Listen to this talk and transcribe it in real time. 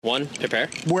1, prepare.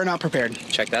 We're not prepared.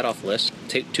 Check that off the list.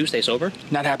 2, stay sober.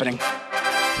 Not happening.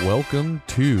 Welcome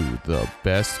to the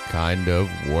best kind of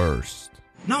worst.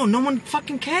 No one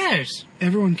fucking cares.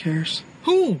 Everyone cares.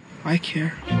 Who? I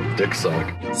care. Dick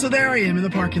suck. So there I am in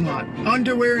the parking lot.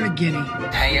 Underwear and a guinea.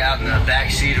 Hang out in the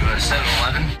backseat of a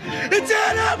 7-Eleven. It's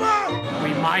animal!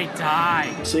 We might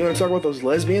die. So you want to talk about those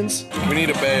lesbians? We need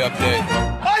a Bay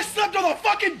update. I slept on the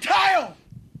fucking tile!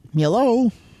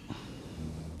 Hello.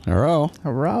 Hello.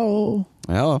 Hello.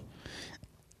 Hello.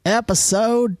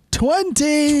 Episode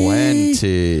 20.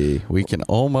 20. We can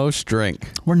almost drink.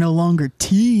 We're no longer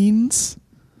teens.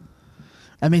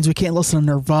 That means we can't listen to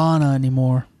Nirvana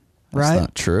anymore. Right? That's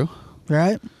not true.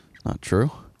 Right? Not true.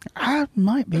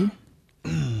 Might be.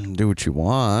 Do what you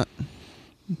want.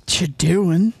 What you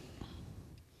doing?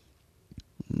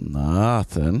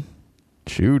 Nothing.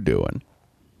 What you doing?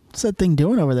 What's that thing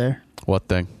doing over there? What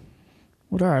thing?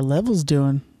 What are our levels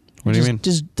doing? What do you mean?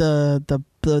 Just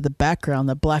the background,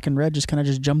 the black and red just kind of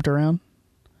just jumped around.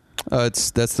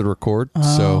 That's the record.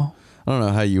 Oh. So I don't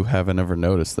know how you haven't ever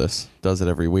noticed this. Does it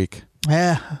every week.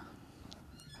 Yeah.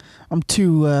 I'm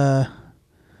too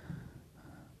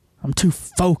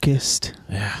focused.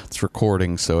 Yeah, it's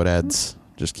recording, so it adds.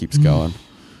 Just keeps going.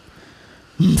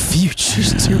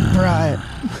 Future's too bright.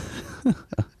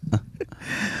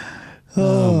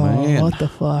 Oh, man. What the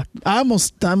fuck? I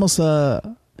almost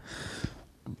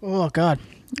oh god.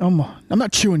 I'm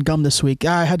not chewing gum this week.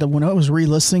 I had to, when I was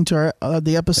re-listening to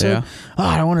the episode. Yeah.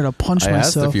 I wanted to punch I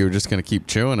asked myself. if you were just going to keep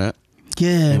chewing it. Yeah,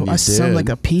 and you I sound did. like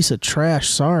a piece of trash.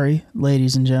 Sorry,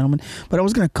 ladies and gentlemen. But I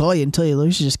was going to call you and tell you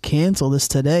we should just cancel this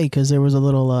today because there was a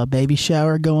little baby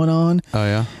shower going on Oh,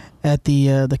 yeah? at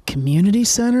the community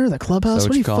center, the clubhouse. Is that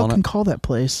What do you calling fucking it? call that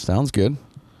place? Sounds good.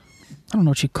 I don't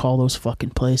know what you call those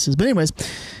fucking places. But anyways,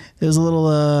 it was a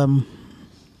little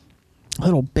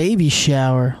baby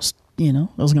shower. You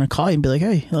know, I was gonna call you and be like,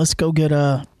 "Hey, let's go get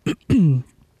a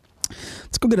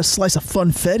slice of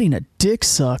funfetti and a dick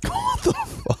suck." What the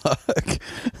fuck?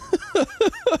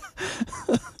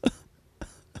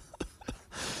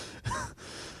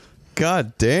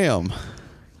 God damn.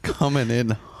 Coming in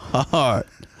hard.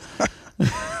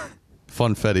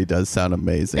 Funfetti does sound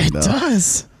amazing, It though.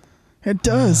 does. It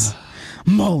does.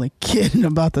 I'm only kidding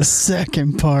about the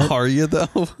second part. Are you,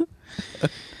 though?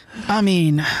 I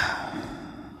mean,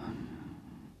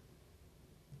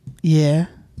 yeah.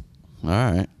 All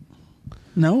right.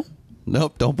 No?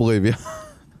 Nope, don't believe you.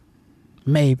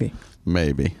 Maybe.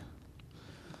 Maybe.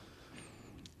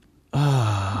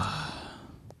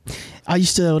 I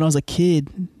used to, when I was a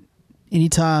kid,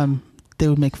 anytime they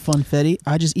would make funfetti,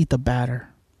 I just eat the batter.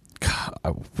 God,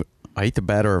 I eat the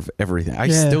batter of everything. I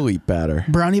Yeah. still eat batter.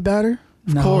 Brownie batter?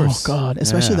 No, course. God.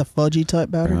 Especially Yeah. the fudgy type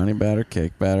batter. Brownie batter,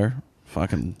 cake batter,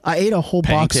 fucking... I ate a whole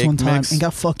box Pancake one time mix. and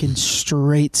got fucking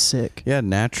straight sick. Yeah,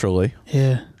 naturally.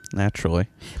 Yeah. Naturally.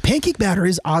 Pancake batter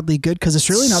is oddly good because it's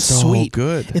really not So sweet.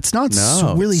 good. It's not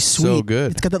No, really it's sweet. so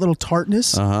good. It's got that little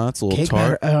tartness. Uh-huh, it's a little Cake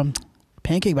tart. batter,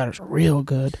 pancake batter's real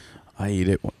good. I eat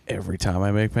it every time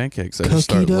I make pancakes. I Cookie just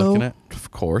start dough? looking at, of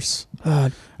course.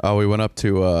 God. We went up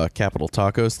to Capital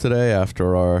Tacos today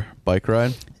after our bike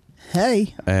ride,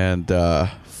 Hey, and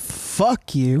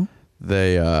fuck you.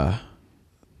 they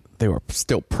were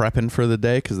still prepping for the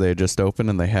day because they had just opened,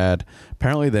 and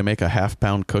apparently they make a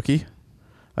half-pound cookie.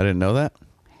 I didn't know that.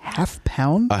 Half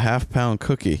pound? A half-pound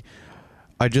cookie.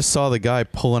 I just saw the guy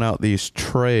pulling out these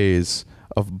trays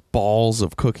of balls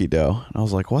of cookie dough, and I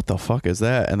was like, "What the fuck is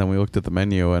that?" And then we looked at the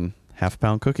menu, and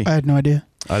half-pound cookie. I had no idea.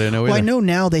 I didn't know either. Well, I know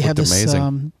now they have Looked this.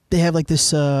 amazing. They have like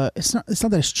this. It's not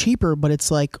that it's cheaper, but it's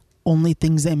like only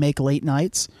things they make late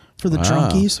nights for the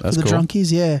drunkies. For that's the cool.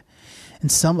 drunkies, yeah.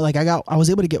 And some like I was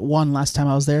able to get one last time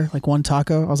I was there, like one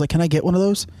taco. I was like, "Can I get one of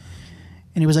those?"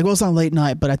 And he was like, "Well, it's not late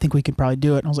night, but I think we could probably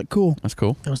do it." And I was like, "Cool." That's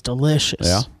cool. It was delicious.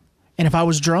 Yeah. And if I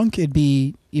was drunk, it'd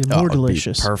be even more it'd be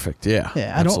delicious. perfect. Yeah.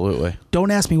 Yeah, Absolutely.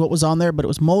 Don't ask me what was on there, but it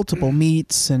was multiple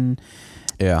meats and.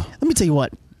 Yeah. Let me tell you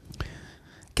what.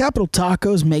 Capital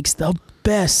Tacos makes the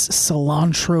best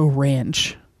cilantro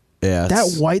ranch. Yeah. That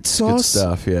it's white good sauce.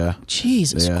 stuff. Yeah.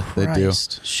 Jesus Yeah, Christ. they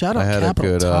do. Shout I out had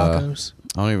Capital a good. Tacos.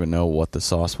 I don't even know what the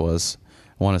sauce was.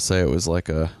 I want to say it was like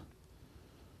a.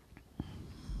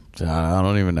 I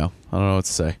don't even know. I don't know what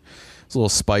to say. It's a little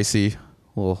spicy,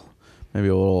 maybe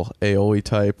a little aioli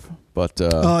type, but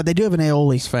They do have an it's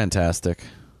aioli. fantastic.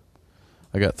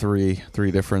 I got three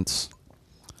different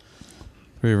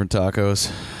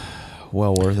tacos.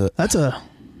 Well worth it. That's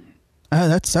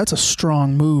a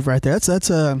strong move right there.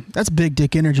 That's big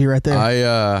dick energy right there.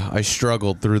 I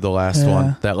struggled through the last Yeah.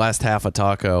 one. That last half a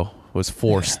taco was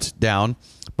forced down,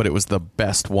 but it was the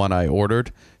best one I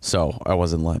ordered, so I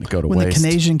wasn't letting it go to When waste. the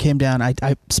Canadian came down, I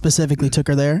specifically took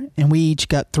her there, and we each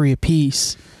got 3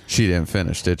 apiece. She didn't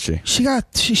finish, did she? She got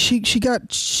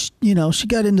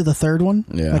into the third one,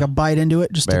 Yeah. like a bite into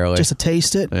it, just to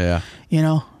taste it. Yeah.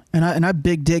 And I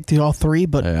big dick through all 3,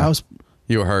 but Yeah.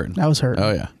 You were hurting. I was hurting.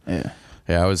 Oh yeah. Yeah.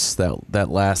 Yeah, I was that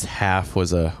last half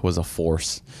was a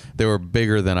force. They were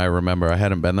bigger than I remember. I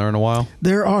hadn't been there in a while.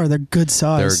 They're good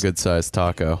size. They're a good sized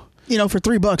taco. For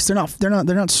 $3,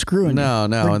 they're not screwing. No,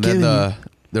 They're and then giving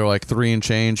they're like 3 and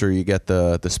change, or you get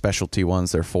the specialty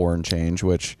ones. They're 4 and change,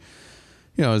 which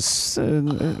is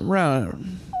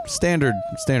around standard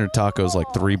tacos like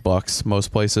 $3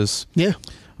 most places. Yeah.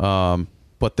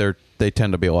 But they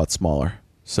tend to be a lot smaller.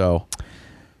 So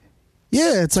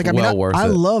yeah, it's like worth I it.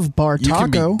 love bar You taco.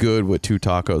 can be good with 2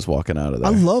 tacos walking out of there.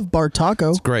 I love bar taco.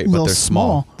 It's great, but they're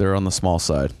small. They're on the small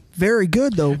side. Very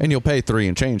good though. And you'll pay 3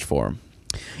 and change for them.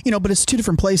 But it's 2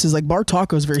 different places. Like bar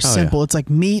taco is very simple. Yeah. It's like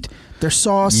meat, their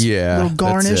sauce, little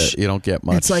garnish. That's it. You don't get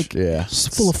much. It's like it's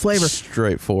full of flavor.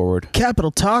 Straightforward.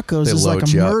 Capital Tacos They is like load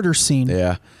a you up. murder scene.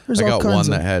 Yeah. There's I all got kinds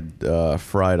one of- that had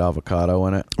fried avocado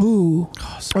in it. Ooh.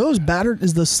 Are those battered?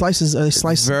 Is the slices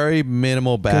sliced? Very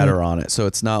minimal batter on it, so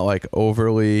it's not like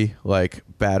overly like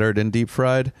battered and deep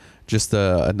fried. Just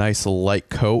a nice light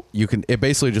coat. It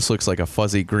basically just looks like a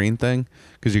fuzzy green thing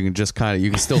because you can just you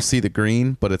can still see the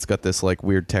green, but it's got this like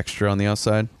weird texture on the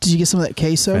outside. Did you get some of that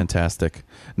queso? Fantastic.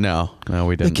 No,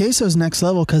 we The didn't. queso's next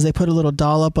level because they put a little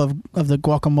dollop of the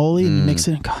guacamole and you mix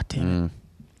it in. God damn it.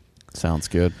 Sounds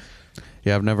good.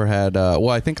 Yeah, I've never had.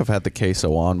 I think I've had the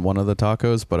queso on one of the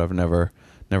tacos, but I've never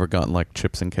gotten like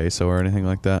chips and queso or anything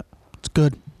like that. It's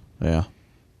good. Yeah.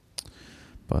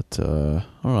 But I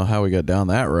don't know how we got down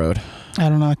that road. I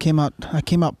don't know. I came out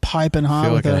piping hot. I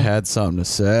feel with like I a- had something to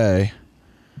say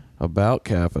about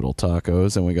Capital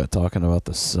Tacos, and we got talking about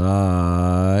the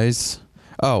size.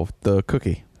 Oh, the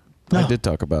cookie. I No. did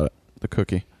talk about it. The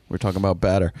cookie. We're talking about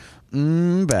batter.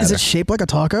 Batter. Is it shaped like a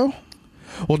taco?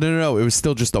 Well, no. It was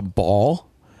still just a ball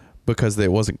because it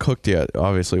wasn't cooked yet.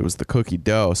 Obviously, it was the cookie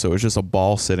dough, so it was just a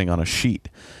ball sitting on a sheet.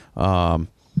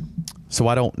 So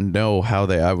I don't know how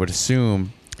I would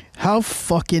assume. How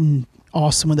fucking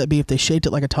awesome would that be if they shaped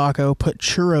it like a taco, put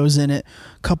churros in it,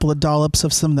 a couple of dollops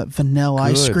of some of that vanilla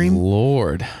ice Good cream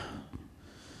Lord.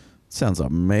 Sounds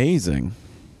amazing.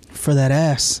 for that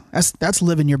ass? That's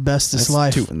living your bestest That's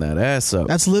life. tooting that ass up.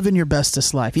 That's living your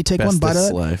bestest life. You take one bite of Bestest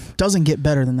that, life. doesn't get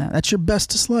better than that. That's your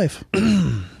bestest life.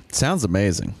 Sounds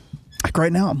amazing. Like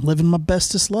right now, I'm living my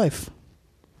bestest life.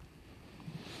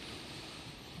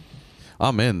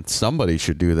 I'm in. Somebody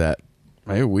should do that.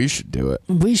 Maybe we should do it.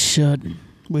 We should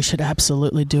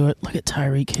absolutely do it. Look at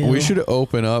Tyreek Hill. We should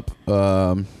open up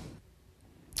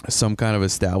some kind of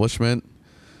establishment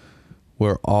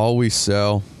where all we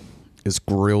sell is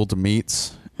grilled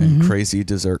meats and crazy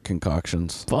dessert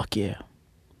concoctions. Fuck yeah.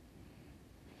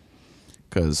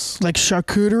 Because Like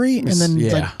charcuterie and then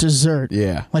Yeah. like dessert.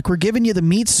 yeah, Like we're giving you the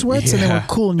meat sweats and then we're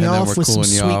cooling you And then off we're with some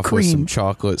cooling you sweet off with some cream.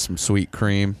 chocolate, some sweet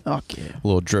cream, Fuck yeah. a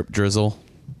little drip drizzle.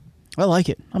 I like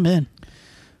it. I'm in.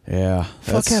 Yeah,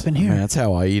 Fuck happened here? That's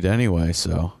how I eat anyway.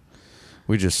 So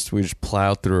we just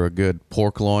plowed through a good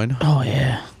pork loin. Oh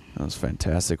yeah. That was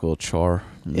fantastic, little char.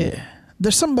 Yeah.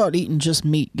 There's something about eating just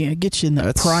meat. Yeah, get you in that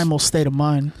That's- primal state of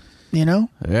mind. You know?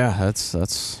 Yeah, that's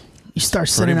You start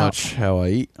pretty sending out much how I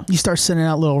eat. you start sending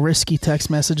out little risky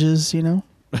text messages, you know?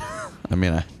 I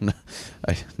mean,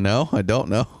 I don't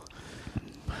know.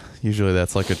 Usually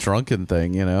that's like a drunken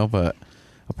thing, but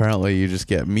apparently you just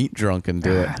get meat drunk and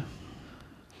do it.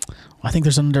 I think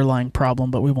there's an underlying problem,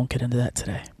 but we won't get into that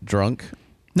today. Drunk?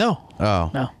 No.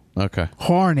 Oh, No. okay.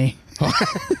 Horny. Got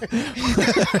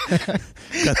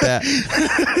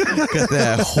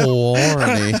that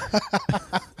horny.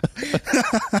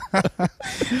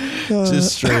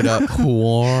 Just straight up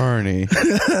horny. So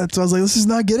I was like, let's just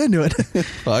not get into it.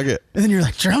 Fuck it. And then you're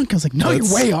like, drunk? I was like, no,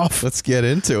 you're way off. Let's get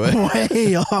into it.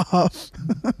 Way off.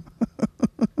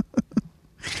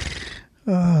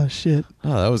 Oh, shit.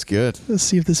 Oh, that was good. Let's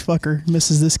see if this fucker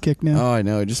misses this kick now. Oh, I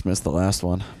know. I just missed the last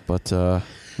one. But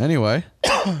anyway,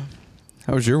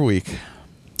 how was your week?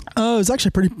 Oh, it was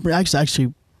actually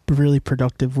actually really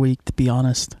productive week, to be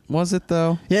honest. Was it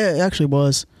though? Yeah, it actually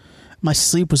was. My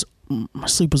sleep was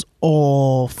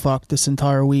all fucked this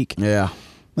entire week. Yeah.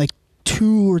 Like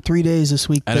 2 or 3 days this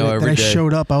week I know, that every I day.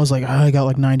 showed up. I was like, I got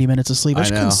like 90 minutes of sleep. I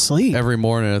just couldn't sleep. Every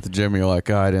morning at the gym, you're like,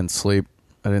 I didn't sleep.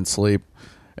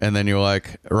 And then you're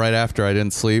like, right after I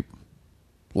didn't sleep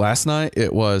last night,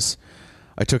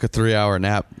 I took a 3-hour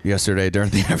nap yesterday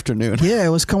during the afternoon. Yeah, I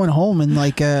was coming home and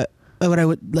like what I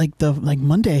would like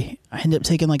Monday, I ended up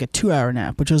taking like a 2-hour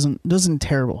nap, which wasn't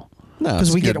terrible. No,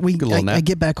 because I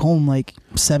get back home like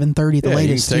 7:30 at the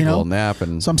latest. You can take a little nap,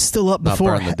 and so I'm still up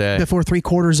before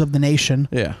 3/4 of the nation.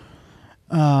 Yeah.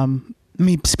 I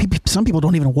mean, some people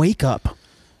don't even wake up.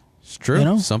 It's true. You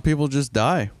know? Some people just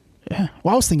die. Yeah.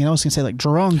 Well, I was gonna say like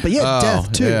drunk, but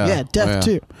death too. Yeah, death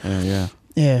too. Yeah.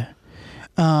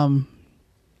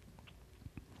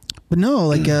 But no,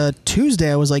 like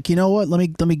Tuesday, I was like, you know what? Let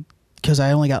me, because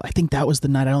I think that was the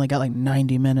night I only got like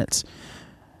 90 minutes.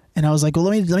 And I was like, well,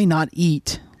 let me not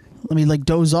eat. Let me like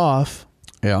doze off.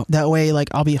 Yeah. That way, like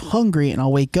I'll be hungry and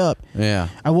I'll wake up. Yeah.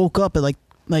 I woke up at like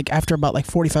after about like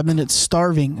 45 minutes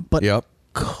starving, but Yep.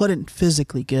 couldn't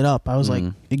physically get up. I was like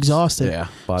exhausted. Yeah.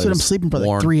 So I'm sleeping for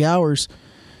like 3 hours.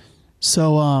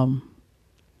 So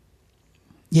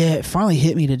yeah, it finally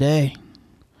hit me today.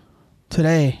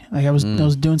 Like I was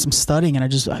doing some studying, and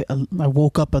I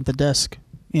woke up at the desk,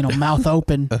 mouth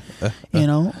open,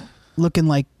 looking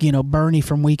like, Bernie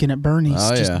from Weekend at Bernie's,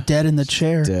 just dead in the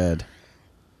chair. Dead.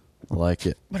 I like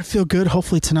it. But I feel good.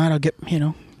 Hopefully tonight I'll get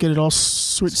it all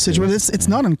situated. It's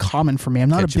not uncommon for me. I'm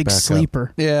not a big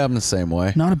sleeper. Up. Yeah, I'm the same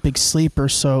way. Not a big sleeper,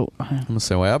 so I'm the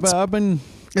same way. I've been.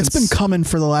 It's been coming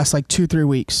for the last like 2-3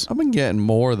 weeks. I've been getting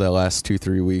more the last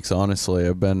 2-3 weeks. Honestly,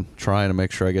 I've been trying to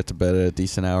make sure I get to bed at a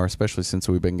decent hour, especially since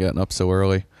we've been getting up so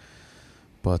early.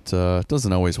 But it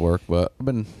doesn't always work. But I've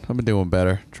been doing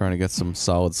better, trying to get some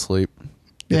solid sleep.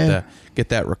 Get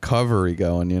that recovery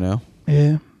going.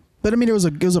 Yeah. But I mean, it was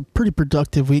a pretty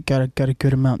productive week. Got a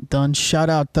good amount done. Shout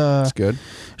out That's good.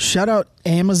 Shout out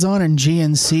Amazon and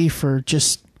GNC for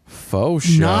just faux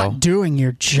show. Not doing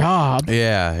your job.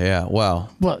 Yeah.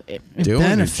 Well, it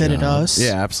benefited us.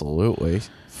 Yeah, absolutely.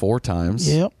 4 times.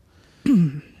 Yep.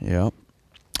 Yep.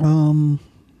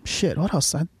 Shit. What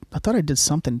else? I thought I did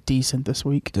something decent this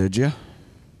week. Did you?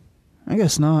 I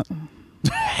guess not.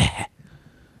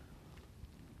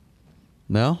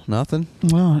 No, nothing.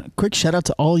 Well, quick shout out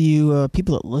to all you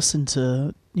people that listen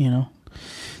to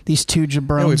these two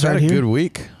jabrones. Yeah, we've had right a good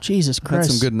week. Jesus Christ,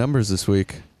 had some good numbers this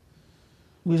week.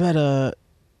 We've had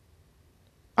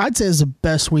I'd say it's the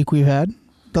best week we've had.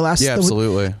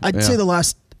 Absolutely. I'd say the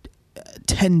last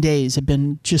 10 days have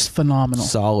been just phenomenal.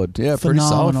 Solid. Yeah, pretty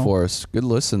solid for us. Good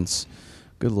listens.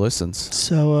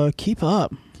 So keep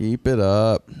up. Keep it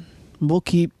up. We'll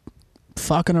keep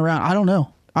fucking around. I don't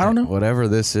know. Whatever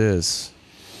this is.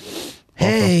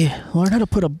 Hey, learn how to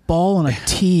put a ball on a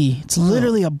tee. It's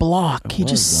literally a block. He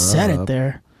just set it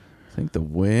there. I think the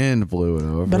wind blew it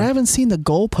over. But I haven't seen the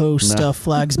goalpost stuff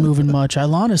flags moving much. I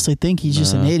honestly think he's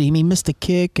just an idiot. He missed a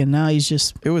kick, and now he's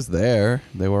just... It was there.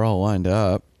 They were all lined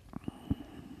up.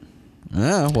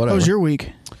 Yeah, whatever. How was your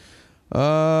week?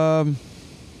 Not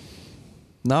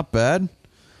bad.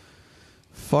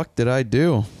 Fuck did I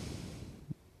do?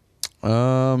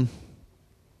 Didn't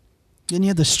you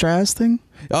have the Straz thing?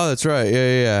 Oh, that's right.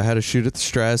 Yeah. I had a shoot at the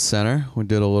Straz Center. We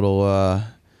did a little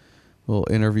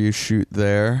interview shoot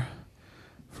there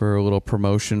for a little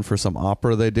promotion for some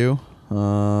opera they do.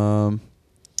 That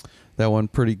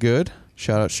went pretty good.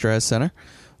 Shout out Straz Center.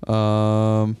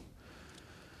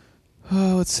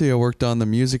 Let's see. I worked on the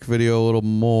music video a little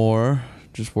more.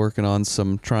 Just working on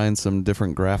trying some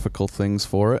different graphical things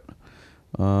for it.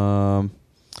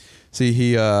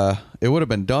 See, it would have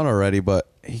been done already, but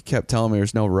he kept telling me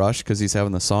there's no rush because he's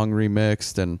having the song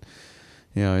remixed, and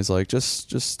he's like,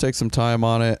 just take some time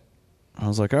on it. I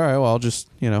was like, all right, well, I'll just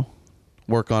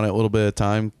work on it a little bit at a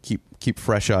time, keep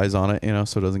fresh eyes on it,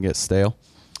 so it doesn't get stale.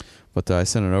 But I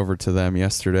sent it over to them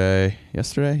yesterday,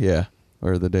 yeah,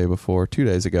 or the day before, 2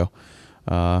 days ago.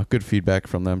 Good feedback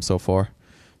from them so far,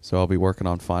 so I'll be working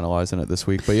on finalizing it this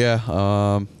week. But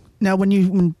yeah. Now, when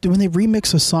they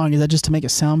remix a song, is that just to make it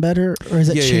sound better, or is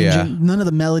it changing? Yeah. None of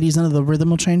the melodies, none of the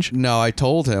rhythm will change? No, I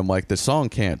told him the song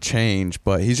can't change,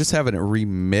 but he's just having it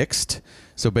remixed.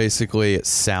 So basically, it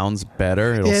sounds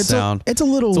better. It's a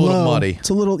little muddy. It's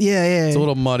a little It's a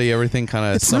little muddy. Everything kind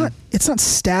of. It's not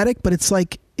static, but it's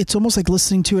almost like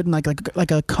listening to it in like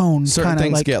a cone. Certain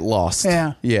things get lost.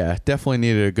 Yeah. Yeah, definitely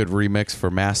needed a good remix for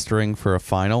mastering for a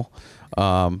final.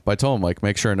 But I told him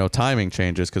make sure no timing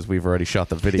changes because we've already shot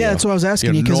the video. Yeah, that's what I was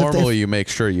asking you. Normally, you make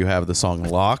sure you have the song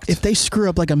locked. If they screw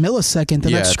up like a millisecond,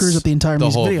 then that screws up the entire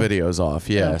music video. The whole video's off.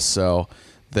 Yeah. So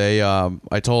they,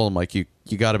 I told him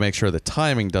you got to make sure the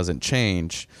timing doesn't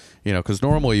change. Because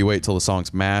normally you wait till the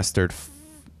song's mastered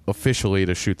officially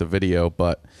to shoot the video,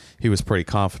 but he was pretty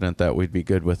confident that we'd be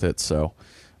good with it. So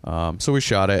we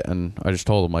shot it, and I just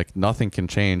told him nothing can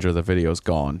change or the video's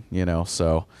gone.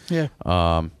 So yeah.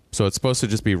 So it's supposed to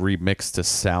just be remixed to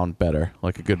sound better,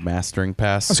 like a good mastering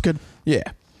pass. That's good. Yeah.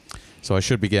 So I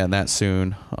should be getting that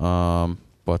soon.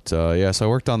 But yeah, so I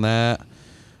worked on that.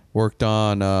 Worked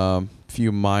on a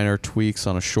few minor tweaks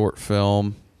on a short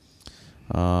film,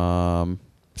 so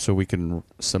we can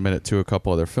submit it to a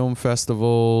couple other film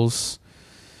festivals.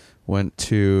 Went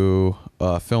to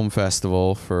a film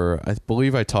festival for, I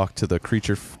believe I talked about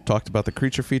the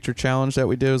creature feature challenge that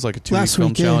we did. It was like a 2-week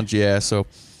film challenge. Yeah, so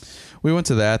we went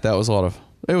to that. That was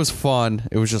it was fun.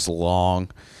 It was just long.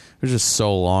 It was just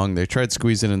so long. They tried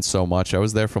squeezing in so much. I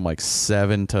was there from like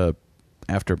 7 to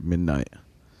after midnight.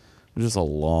 It was just a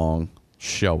long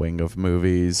showing of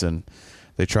movies, and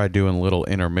they tried doing little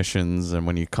intermissions, and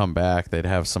when you come back, they'd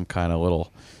have some kind of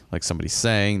little, like somebody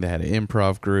sang. They had an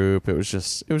improv group. It was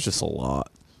just a lot.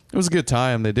 It was a good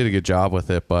time. They did a good job with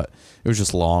it, but it was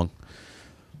just long.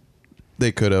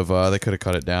 They could have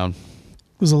cut it down.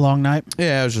 It was a long night.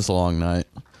 Yeah, it was just a long night.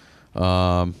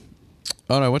 And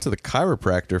I went to the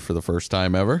chiropractor for the first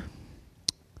time ever.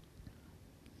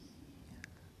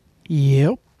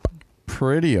 Yep.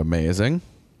 Pretty amazing.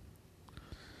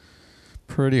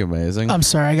 I'm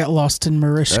sorry, I got lost in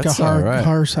Mariska That's all right.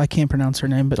 Hars. I can't pronounce her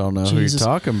name, but Don't know Jesus. who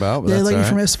you're talking about. But Yeah, that's lady all right.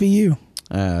 from SVU.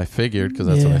 I figured because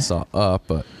that's what Yeah. I saw up.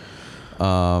 But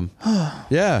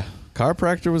yeah,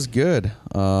 chiropractor was good.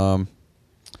 Been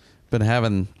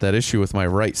having that issue with my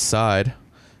right side.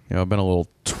 I've been a little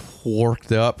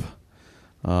twerked up.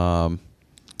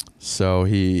 So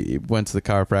he went to the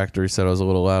chiropractor. He said I was a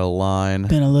little out of line.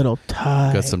 Been a little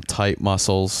tight. Got some tight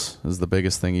muscles is the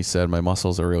biggest thing he said. My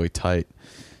muscles are really tight.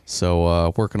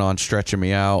 So working on stretching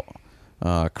me out.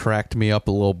 Cracked me up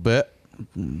a little bit.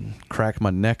 Cracked my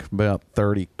neck, about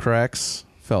 30 cracks.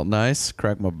 Felt nice.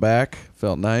 Cracked my back.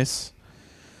 Felt nice.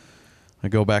 I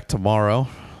go back tomorrow.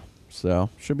 So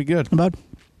should be good. Bud?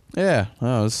 Yeah.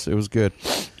 Oh, it was good.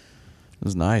 It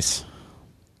was nice.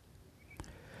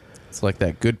 It's like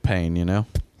that good pain,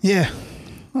 Yeah.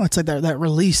 Oh, it's like that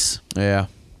release. Yeah.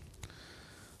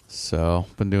 So,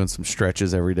 been doing some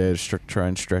stretches every day to try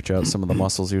and stretch out some of the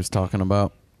muscles he was talking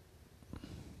about.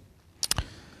 I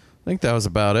think that was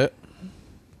about it.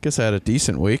 Guess I had a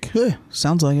decent week. Yeah,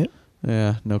 sounds like it.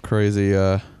 Yeah, no crazy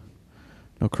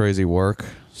work.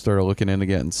 Started looking into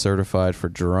getting certified for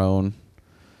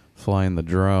flying the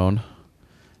drone.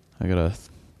 I got a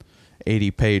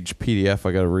 80-page PDF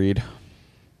I got to read.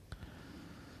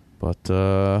 But,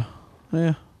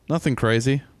 yeah, nothing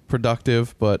crazy.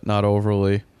 Productive, but not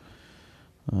overly.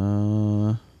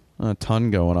 Not a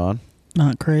ton going on.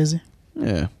 Not crazy.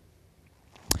 Yeah.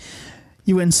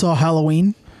 You went and saw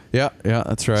Halloween. Yeah,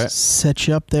 that's right. Set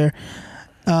you up there.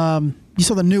 You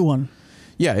saw the new one.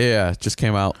 Yeah. It just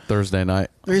came out Thursday night.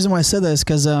 The reason why I said that is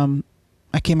because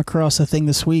I came across a thing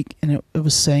this week, and it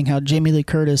was saying how Jamie Lee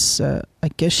Curtis, I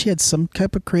guess she had some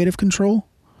type of creative control.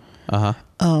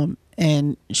 Uh-huh.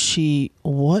 And she,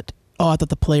 what? Oh, I thought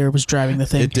the player was driving the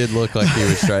thing. It did look like he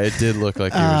was driving. It did look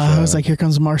like he was driving. I was like, here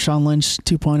comes Marshawn Lynch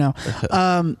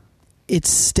 2.0. It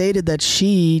stated that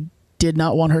she did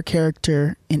not want her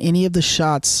character in any of the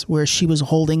shots where she was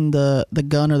holding the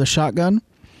gun or the shotgun.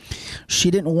 She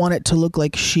didn't want it to look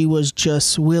like she was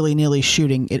just willy-nilly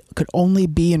shooting. It could only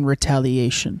be in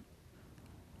retaliation.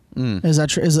 Is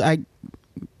that true?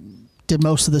 Did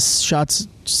most of the shots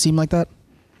seem like that?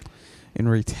 In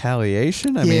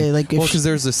retaliation? I Yeah, mean, like if well, because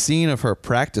there's a scene of her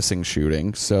practicing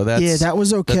shooting, so that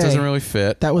was okay. That doesn't really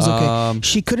fit. That was okay.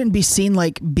 She couldn't be seen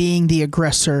like being the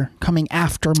aggressor coming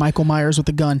after Michael Myers with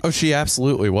a gun. Oh, she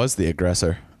absolutely was the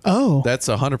aggressor. Oh. That's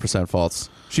 100% false.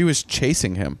 She was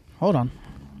chasing him. Hold on.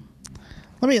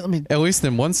 Let me. At least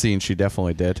in one scene, she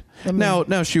definitely did.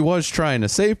 Now, she was trying to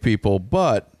save people,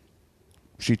 but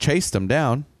she chased him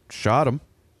down, shot him.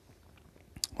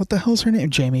 What the hell's her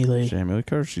name? Jamie Lee. Jamie Lee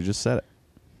Curtis. She just said it.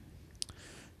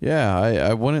 Yeah,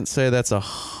 I wouldn't say that's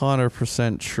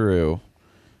 100% true.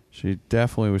 She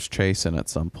definitely was chasing at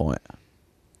some point.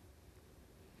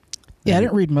 Yeah, I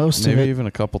didn't read most of it. Maybe even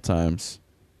a couple times.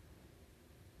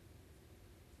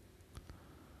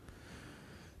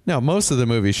 Now, most of the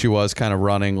movie, she was kind of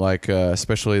running, like,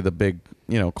 especially the big,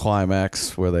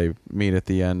 climax where they meet at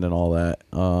the end and all that.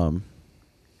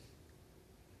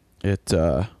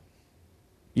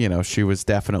 She was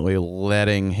definitely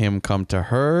letting him come to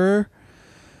her.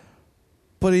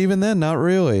 But even then, not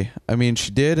really. I mean,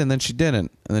 she did, and then she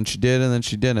didn't. And then she did, and then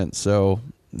she didn't. So,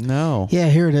 no. Yeah,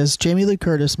 here it is. Jamie Lee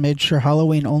Curtis made sure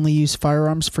Halloween only used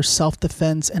firearms for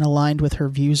self-defense and aligned with her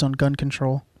views on gun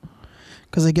control.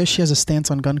 Because I guess she has a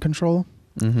stance on gun control.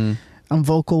 Mm-hmm. I'm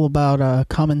vocal about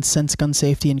common sense gun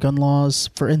safety and gun laws.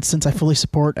 For instance, I fully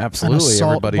support Absolutely, an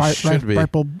assault everybody should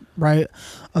be.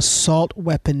 Assault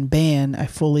weapon ban. I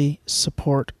fully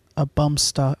support a bump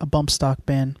stock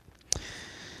ban.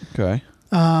 Okay.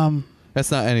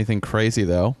 That's not anything crazy,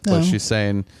 though. But No. she's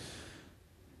saying,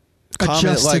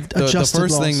 the first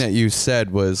laws. thing that you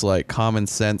said was like common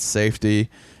sense, safety,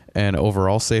 and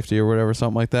overall safety or whatever,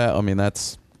 something like that. I mean,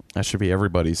 that should be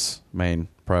everybody's main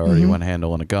priority when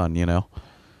handling a gun, you know?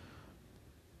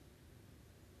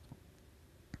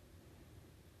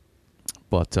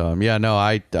 But,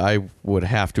 I would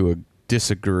have to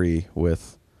disagree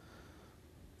with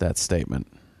that statement.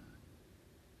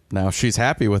 Now, if she's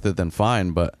happy with it, then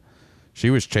fine, but she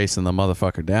was chasing the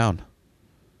motherfucker down.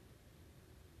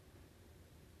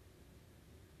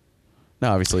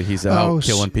 Now, obviously, he's out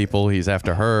killing people. He's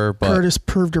after her. But Curtis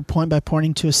proved her point by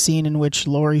pointing to a scene in which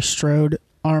Laurie Strode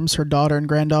arms her daughter and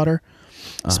granddaughter.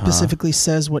 Specifically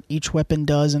says what each weapon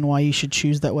does and why you should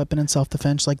choose that weapon in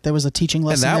self-defense. Like, there was a teaching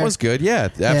lesson and that there. was good. Yeah,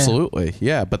 absolutely.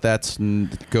 Yeah, but that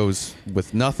goes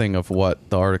with nothing of what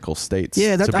the article states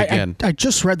to begin. I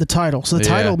just read the title. So the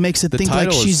title makes it think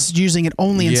like she's using it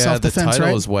only in self-defense, right? The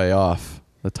title is way off.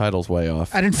 The title's way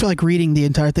off. I didn't feel like reading the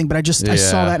entire thing, but I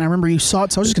saw that and I remember you saw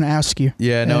it, so I was just going to ask you.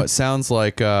 Yeah, no, it sounds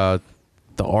like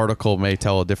the article may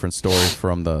tell a different story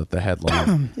from the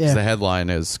headline. The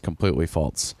headline is completely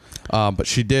false. But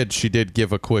she did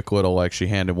give a quick little, like, she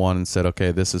handed one and said,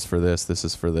 okay, this is for this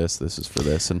is for this is for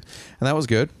this, and that was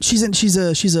good. She's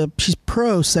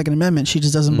pro Second Amendment. She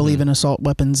just doesn't believe in assault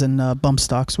weapons and bump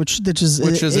stocks, which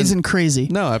isn't crazy.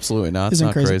 No, absolutely not. It's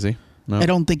not crazy. No. I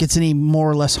don't think it's any more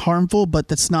or less harmful, but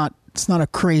it's not a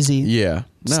crazy. Yeah,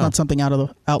 it's not something out of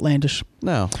the outlandish.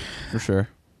 No, for sure.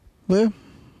 Well,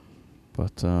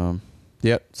 but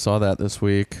saw that this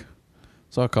week.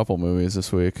 Saw a couple movies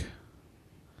this week.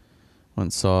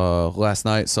 Last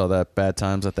night saw that Bad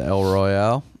Times at the El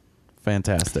Royale.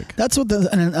 Fantastic. That's what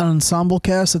an ensemble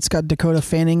cast. It's got Dakota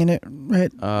Fanning in it,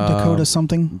 right? Dakota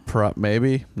something.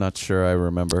 Maybe. Not sure. I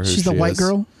remember who she's the white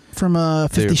girl from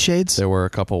 50 Shades. There were a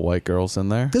couple white girls in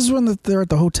there. This is when they're at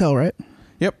the hotel, right?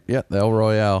 Yep. The El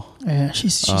Royale. Yeah,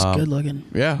 she's good looking.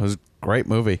 Yeah, it was a great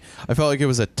movie. I felt like it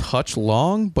was a touch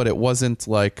long, but it wasn't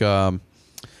like I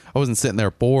wasn't sitting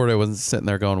there bored. I wasn't sitting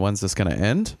there going, when's this going to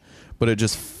end? But it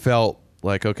just felt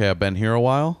like, okay, I've been here a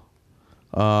while.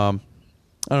 I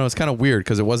don't know. It's kind of weird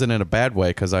because it wasn't in a bad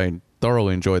way because I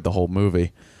thoroughly enjoyed the whole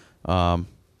movie.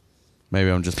 Maybe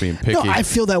I'm just being picky. No, I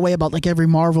feel that way about like every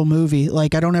Marvel movie.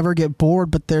 Like, I don't ever get bored,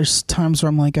 but there's times where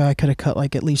I'm like, I could have cut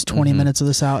like at least 20 minutes of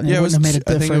this out, and it wouldn't have made a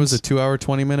difference. I think it was a 2-hour,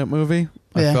 20-minute movie.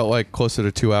 Yeah. I felt like closer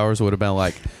to 2 hours would have been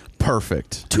like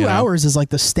perfect. 2 hours is like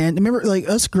the stand. Remember, like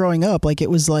us growing up, like it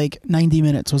was like 90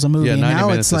 minutes was a movie. Yeah, 90 now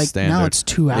minutes it's like standard. Now it's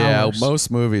 2 hours. Yeah, most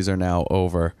movies are now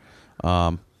over.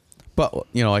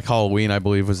 But like Halloween, I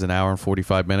believe was an hour and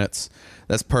 45 minutes.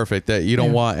 That's perfect. That you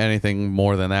don't want anything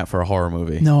more than that for a horror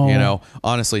movie. No,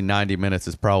 honestly, 90 minutes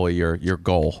is probably your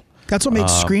goal. That's what made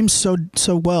Scream so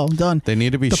well done. They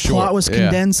need to be the short. The plot was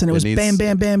condensed, and it was bam,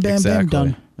 bam, bam, bam, bam,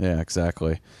 done. Yeah,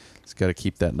 exactly. It's got to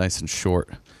keep that nice and short.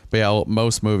 But yeah,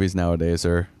 most movies nowadays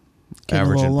are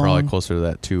averaging probably closer to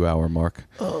that 2-hour mark,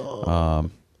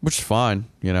 which is fine.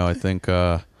 I think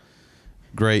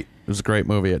great. It was a great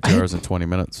movie at 2 hours and 20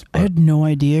 minutes. I had no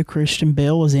idea Christian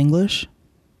Bale was English.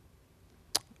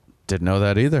 Didn't know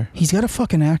that either. He's got a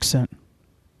fucking accent.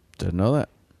 Didn't know that.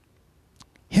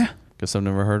 Yeah. Guess I've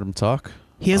never heard him talk.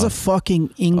 He has a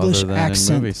fucking English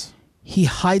accent. In movies. He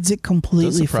hides it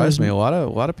completely. That surprised me. A lot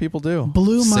of people do.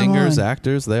 Blew my Singers, mind.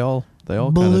 actors, they all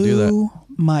kind of do that. Blew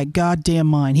my goddamn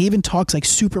mind. He even talks like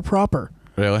super proper.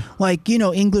 Really? Like,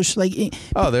 English, like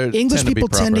English people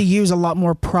tend to use a lot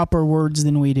more proper words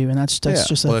than we do, and that's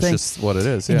just a thing. That's just what it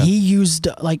is. And he used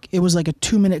it was like a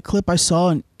 2-minute clip I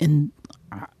saw, and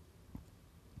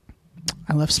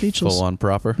I left speechless. Full on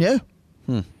proper. Yeah.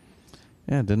 Yeah,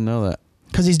 didn't know that.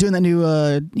 Because he's doing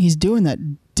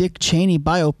that Dick Cheney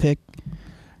biopic.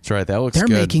 That's right. That looks They're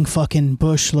good. making fucking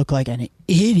Bush look like an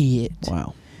idiot.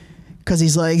 Wow. Because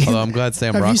he's like... Although I'm glad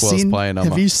Sam Rockwell's playing him.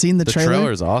 Have you seen the trailer? The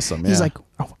trailer's awesome, He's like,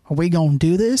 are we going to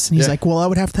do this? And he's like, well, I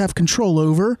would have to have control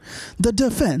over the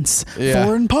defense,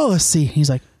 foreign policy. He's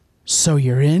like, so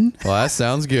you're in? Well, that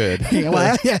sounds good.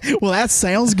 Well, that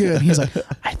sounds good. He's like,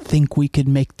 I think we could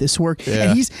make this work.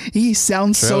 Yeah. And he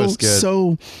sounds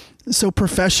so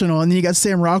professional. And then you got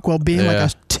Sam Rockwell being like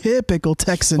a typical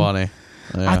Texan. Funny.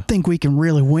 Yeah. I think we can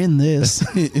really win this.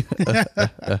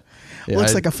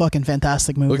 Looks like a fucking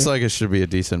fantastic movie. Looks like it should be a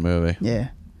decent movie. Yeah.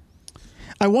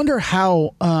 I wonder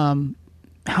how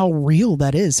real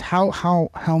that is. How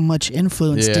much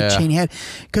influence Dick Cheney had,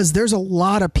 because there's a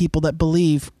lot of people that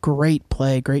believe great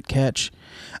play, great catch.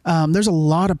 There's a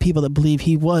lot of people that believe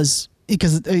he was,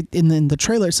 because in the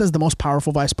trailer it says the most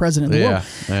powerful vice president in the world.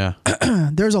 Yeah.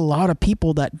 There's a lot of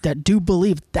people that do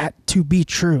believe that to be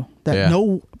true. That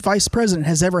no vice president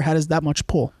has ever had that much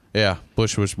pull. Yeah,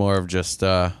 Bush was more of just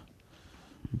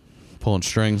pulling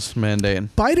strings, mandating.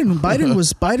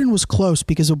 Biden was close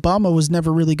because Obama was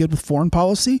never really good with foreign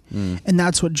policy, and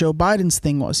that's what Joe Biden's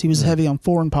thing was. He was heavy on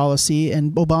foreign policy,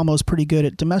 and Obama was pretty good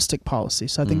at domestic policy.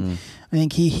 So I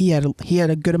think he had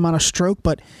a good amount of stroke,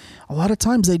 but a lot of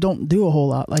times they don't do a whole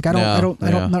lot. Like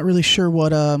I'm not really sure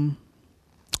what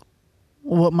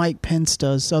Mike Pence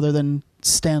does other than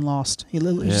stand lost. He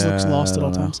just looks lost at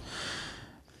all times.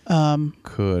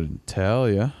 Couldn't tell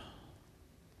you.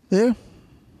 Yeah.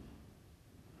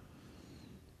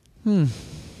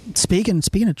 Speaking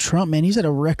of Trump, man, he's had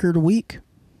a record week.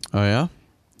 Oh yeah?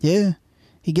 Yeah.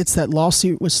 He gets that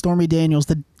lawsuit with Stormy Daniels,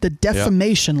 the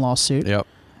defamation lawsuit. Yep.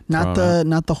 Not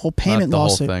the whole payment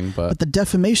lawsuit, whole thing, but the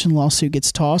defamation lawsuit gets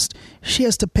tossed. She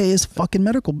has to pay his fucking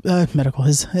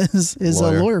his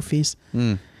lawyer fees.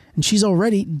 And she's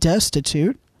already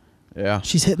destitute. Yeah.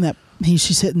 She's hitting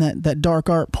that dark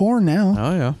art porn now.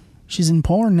 Oh yeah. She's in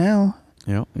porn now.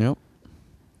 Yep.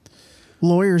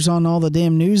 Lawyers on all the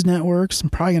damn news networks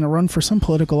and probably going to run for some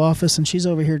political office, and she's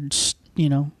over here just,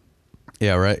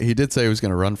 Yeah, right. He did say he was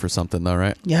going to run for something though,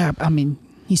 right? Yeah, I mean,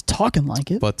 he's talking like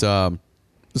it. But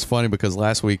it's funny because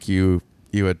last week you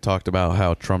had talked about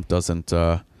how Trump doesn't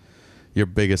your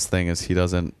biggest thing is he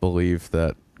doesn't believe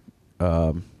that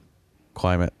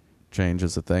climate change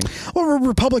is a thing. Well,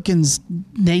 Republicans,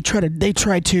 they try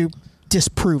to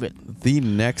disprove it. The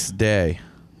next day,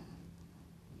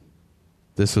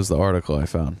 this was the article I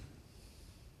found.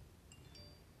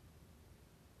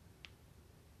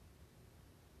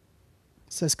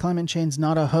 It says climate change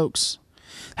not a hoax.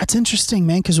 That's interesting,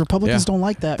 man, because Republicans don't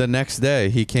like that. The next day,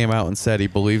 he came out and said he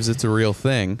believes it's a real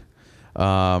thing.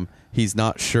 He's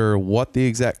not sure what the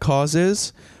exact cause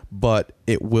is, but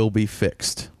it will be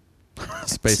fixed.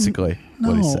 It's basically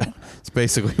what he said. It's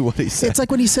basically what he said. It's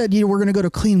like when he said, we're going to go to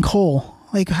clean coal.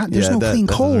 Like, there's no clean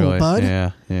coal, really, bud.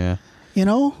 Yeah.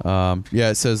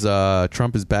 It says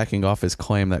Trump is backing off his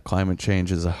claim that climate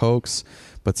change is a hoax,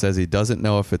 but says he doesn't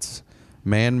know if it's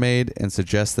man-made and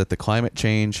suggests that the climate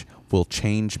change will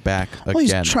change back again.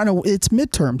 Well, it's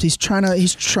midterms. He's trying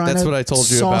That's what I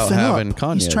told you about having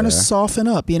Kanye. He's trying to soften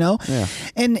up, Yeah.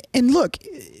 And look,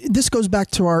 this goes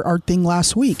back to our thing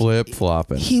last week.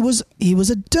 Flip-flopping. He was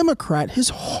a Democrat his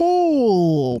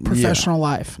whole professional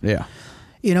life. Yeah.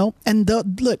 And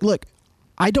look,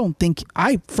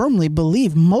 I firmly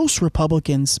believe most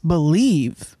Republicans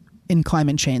believe in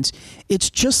climate change. It's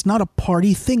just not a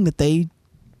party thing that they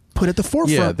put at the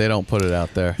forefront. Yeah, they don't put it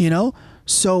out there.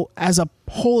 So as a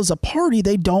whole, as a party,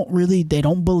 they don't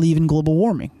believe in global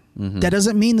warming. That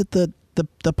doesn't mean that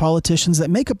the politicians that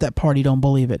make up that party don't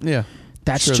believe it. Yeah.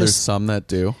 That's sure, just there's some that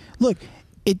do. Look,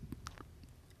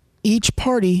 each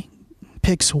party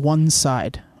picks one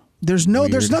side. There's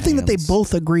nothing that they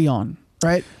both agree on,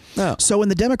 right? No. So when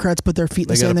the Democrats put their feet in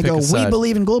the sand and go, we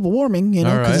believe in global warming,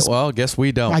 all right, well, guess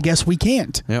we don't. I guess we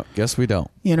can't. Yep, guess we don't.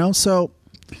 So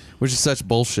which is such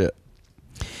bullshit.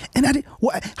 And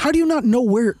how do you not know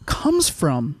where it comes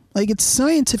from? Like, it's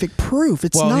scientific proof.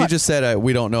 It's not. He just said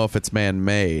we don't know if it's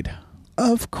man-made.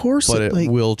 Of course, but it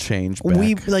will change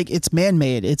back. It's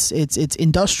man-made. It's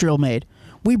industrial made.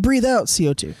 We breathe out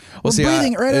CO2. We're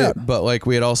breathing right out. But like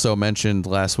we had also mentioned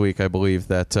last week, I believe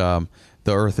that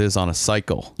the Earth is on a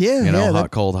cycle. Yeah, hot,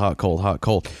 cold, hot, cold, hot,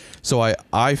 cold. So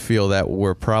I feel that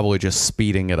we're probably just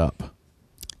speeding it up.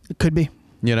 It could be.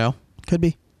 Could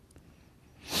be.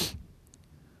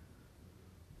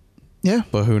 Yeah.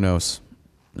 But who knows?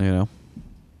 Yep.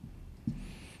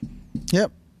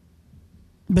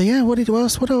 But yeah, what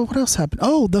else happened?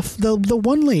 Oh, the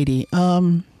one lady.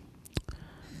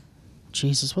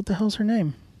 Jesus, what the hell's her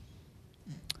name?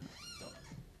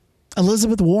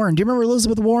 Elizabeth Warren. Do you remember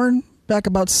Elizabeth Warren back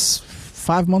about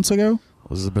 5 months ago?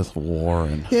 Elizabeth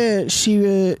Warren. Yeah, she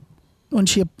years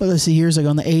ago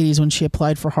in the 80s when she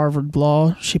applied for Harvard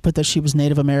Law, she put that she was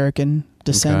Native American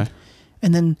descent. Okay.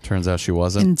 And then turns out she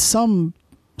wasn't. And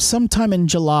sometime in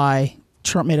July,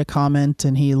 Trump made a comment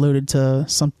and he alluded to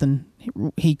something.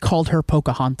 He called her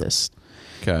Pocahontas.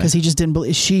 Okay. Because he just didn't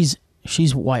believe she's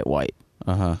white.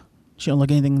 Uh-huh. She don't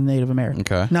look anything Native American.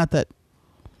 Okay. Not that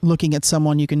looking at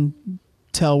someone you can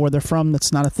tell where they're from,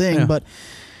 that's not a thing. Yeah. But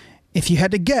if you had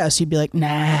to guess, you'd be like,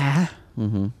 nah.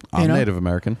 Mm-hmm. I'm Native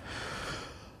American.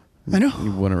 I know.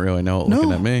 You wouldn't really know it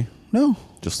looking at me. No.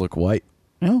 Just look white.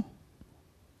 No.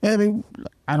 I mean,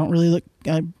 I don't really look.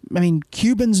 I mean,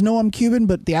 Cubans know I'm Cuban,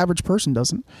 but the average person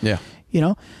doesn't. Yeah.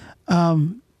 But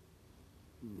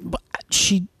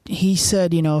he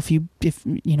said, if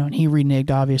and he reneged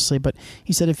obviously, but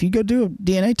he said if you go do a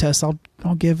DNA test, I'll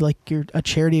give like a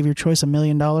charity of your choice $1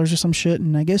 million or some shit.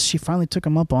 And I guess she finally took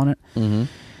him up on it,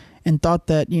 and thought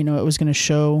that it was going to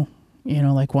show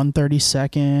like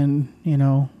 1/32,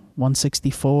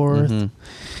 164th.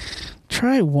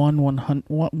 Try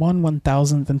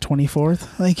 1,000th and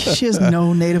 24th. Like, she has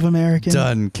no Native American.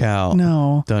 Doesn't count.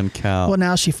 No. Doesn't count. Well,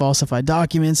 now she falsified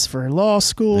documents for law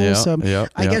school.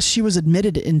 I guess she was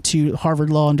admitted into Harvard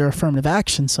Law under affirmative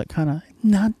action, so it kind of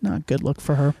not good look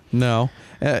for her. No.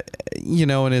 You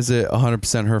know, and is it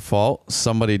 100% her fault?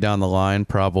 Somebody down the line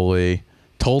probably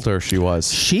told her she was.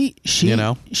 She you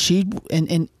know, she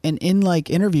in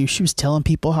like interviews, she was telling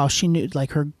people how she knew,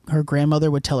 like, her grandmother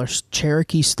would tell her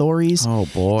Cherokee stories. Oh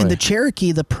boy. And the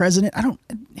Cherokee, the president, I don't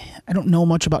know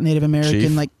much about Native American.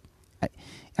 Chief? Like,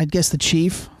 I'd guess the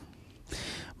chief,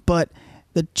 but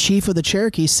the chief of the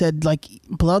Cherokee said, like,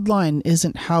 bloodline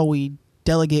isn't how we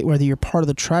delegate whether you're part of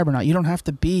the tribe or not. You don't have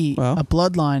to be a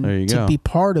bloodline to be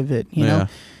part of it. You know,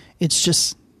 it's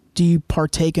just, do you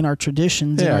partake in our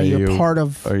traditions? Yeah, and are you part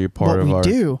of what we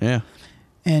do? Yeah.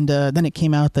 And then it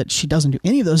came out that she doesn't do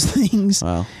any of those things.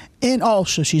 Wow. And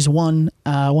also, she's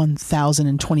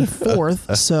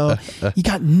 1,024th, so you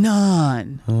got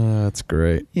none. That's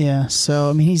great. Yeah, so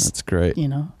I mean, that's great. You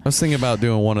know, I was thinking about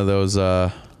doing one of those.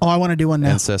 I want to do one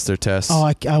now. Ancestor tests. Oh,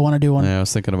 I want to do one. Yeah, I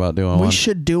was thinking about doing one. We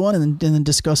should do one and then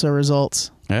discuss our results.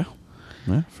 Yeah,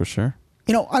 for sure.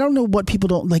 You know, I don't know what people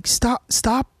don't like. Stop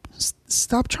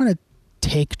trying to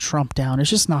take Trump down.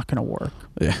 It's just not going to work.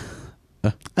 Yeah.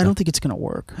 I don't think it's going to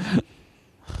work.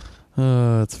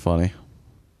 That's funny.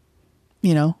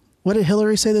 You know, what did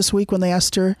Hillary say this week when they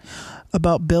asked her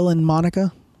about Bill and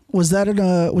Monica? Was that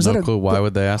no clue. Why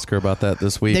would they ask her about that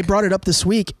this week? They brought it up this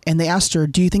week, and they asked her,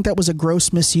 do you think that was a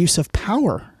gross misuse of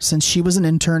power, since she was an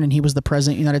intern and he was the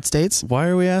president of the United States? Why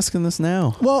are we asking this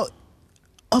now? Well,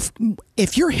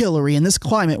 if you're Hillary in this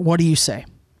climate, what do you say?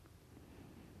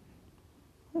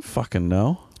 I don't fucking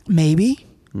know. Maybe.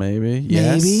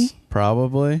 Yes. Maybe.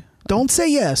 Probably. Don't say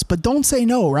yes, but don't say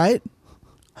no, right?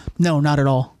 No, not at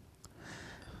all.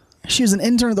 She was an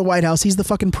intern at the White House. He's the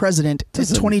fucking president.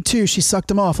 At 22, she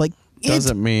sucked him off. Like,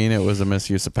 doesn't mean it was a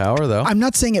misuse of power, though. I'm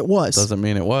not saying it was. Doesn't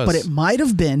mean it was. But it might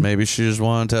have been. Maybe she just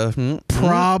wanted to.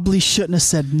 Probably shouldn't have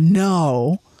said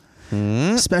no.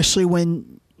 Especially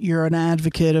when you're an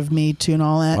advocate of Me Too and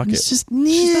all that. Fuck it's just,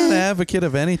 she's not an advocate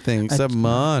of anything except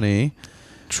money.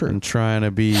 True. And trying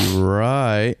to be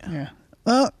right. Yeah.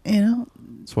 Well, you know.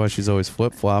 That's why she's always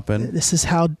flip-flopping. This is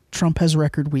how Trump has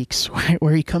record weeks, right?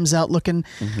 Where he comes out looking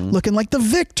like the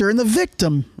victor and the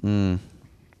victim.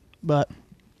 But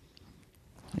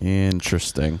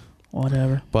interesting.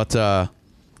 Whatever. But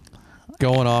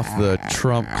going off the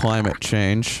Trump climate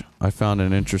change, I found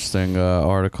an interesting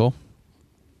article.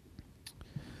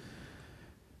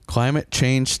 Climate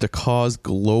change to cause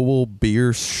global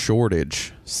beer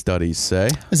shortage, studies say.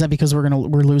 Is that because we're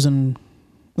losing,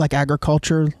 like,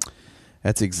 agriculture?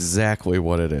 That's exactly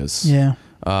what it is. Yeah.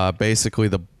 Basically,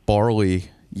 the barley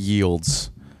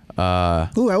yields. Ooh, I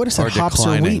would have said hops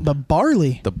declining. Or wheat, but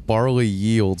barley. The barley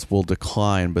yields will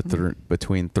decline, but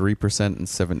between 3% and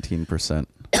 17%.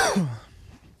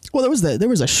 Well, there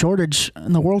was a shortage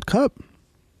in the World Cup.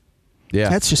 Yeah,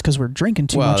 that's just because we're drinking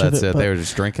too much of it. Well, that's it. They were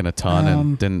just drinking a ton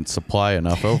and didn't supply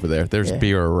enough over there. There's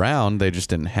beer around, they just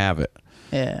didn't have it.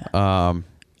 Yeah.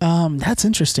 That's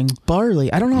interesting.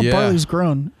 Barley. I don't know how barley's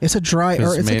grown. It's a dry.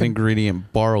 Or it's main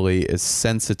ingredient barley is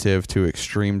sensitive to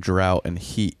extreme drought and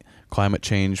heat. Climate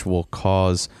change will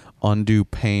cause undue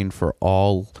pain for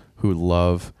all who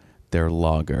love their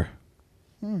lager.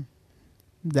 I'm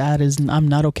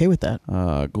not okay with that.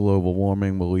 Global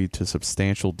warming will lead to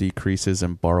substantial decreases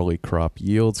in barley crop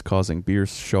yields, causing beer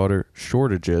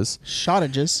shortages.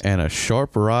 And a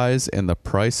sharp rise in the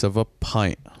price of a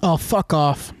pint. Oh, fuck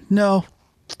off. No.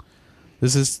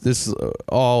 This is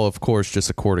all, of course, just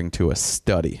according to a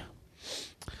study.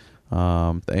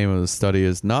 The aim of the study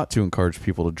is not to encourage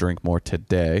people to drink more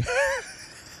today.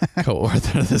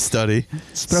 Co-author of the study.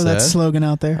 Let's throw that slogan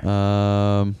out there.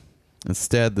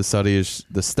 Instead, the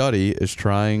study is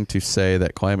trying to say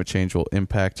that climate change will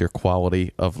impact your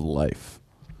quality of life.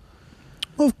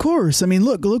 Well, of course. I mean,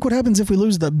 look what happens if we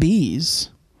lose the bees.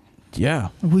 Yeah.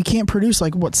 We can't produce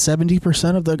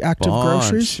 70% of the active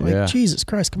groceries. Jesus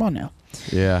Christ, come on now.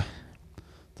 Yeah.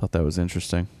 Thought that was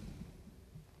interesting.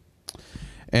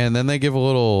 And then they give a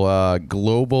little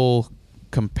global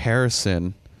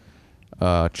comparison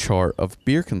chart of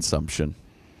beer consumption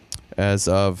as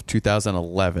of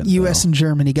 2011. U.S. and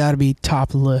Germany got to be top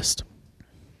of the list.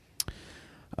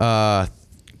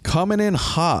 Coming in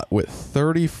hot with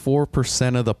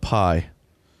 34% of the pie.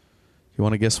 You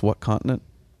want to guess what continent?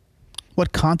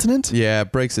 What continent? Yeah,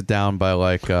 it breaks it down by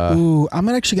Ooh, I'm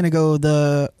actually going to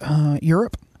go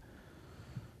Europe.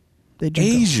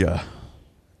 Asia.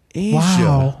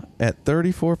 Wow. At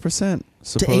 34%.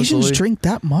 supposedly. Do Asians drink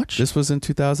that much? This was in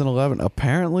 2011.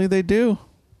 Apparently they do.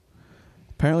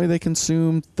 Apparently they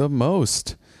consume the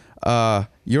most.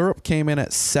 Europe came in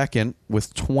at second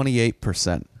with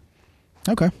 28%.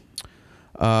 Okay.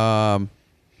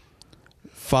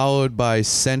 Followed by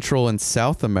Central and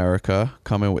South America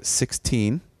coming with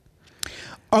 16.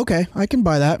 Okay, I can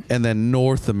buy that. And then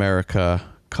North America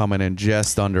coming in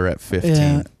just under at 15.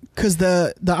 Yeah, because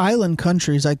the island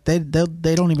countries, like they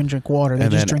don't even drink water; they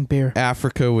just drink beer.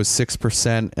 Africa was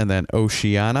 6%, and then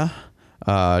Oceania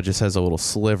just has a little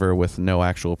sliver with no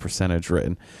actual percentage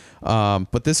written.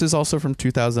 But this is also from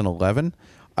 2011.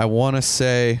 I want to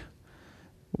say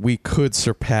we could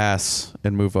surpass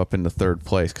and move up into third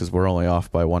place because we're only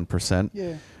off by 1%.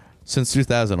 Yeah. Since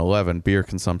 2011, beer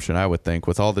consumption, I would think,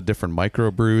 with all the different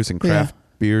microbrews and craft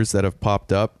beers that have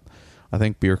popped up, I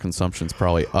think beer consumption's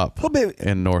probably up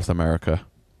in North America.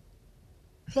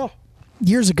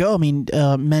 Years ago, I mean,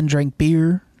 men drank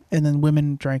beer and then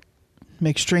women drank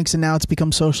mixed drinks, and now it's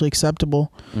become socially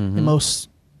acceptable in most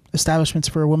establishments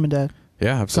for a woman to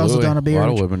absolutely. down a beer. A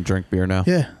lot of women drink beer now.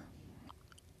 Yeah.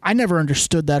 I never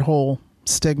understood that whole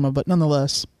stigma, but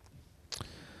nonetheless.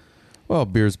 Well,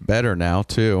 beer's better now,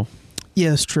 too.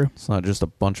 Yeah, it's true. It's not just a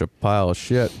bunch of pile of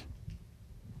shit.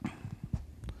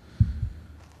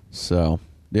 So,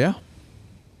 yeah.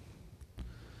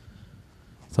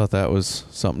 Thought that was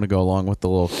something to go along with the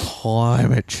little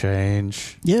climate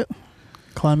change. Yeah.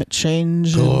 Climate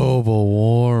change. Global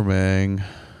warming.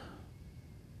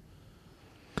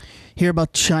 Hear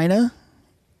about China?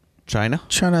 China?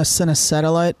 China sent a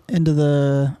satellite into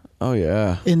the... Oh,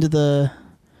 yeah. Into the...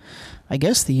 I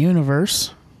guess the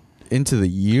universe. Into the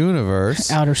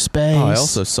universe. Outer space. Oh, I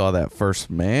also saw that First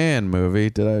Man movie.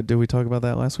 Did we talk about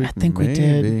that last week? I think we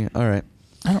did. All right.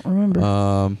 I don't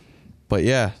remember. But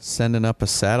yeah, sending up a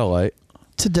satellite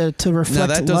to reflect now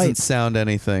that doesn't light. sound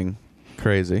anything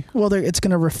crazy. Well, it's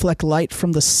going to reflect light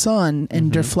from the sun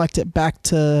and reflect it back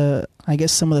to, I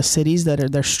guess, some of the cities that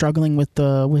they're struggling with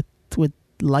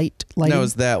lighting. Now,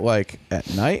 is that like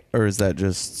at night or is that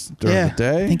just during the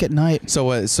day? I think at night.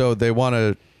 So they want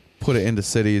to put it into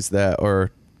cities that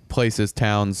or places,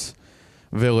 towns,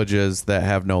 villages that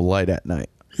have no light at night.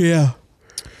 Yeah.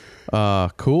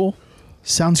 Cool.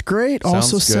 Sounds great. Sounds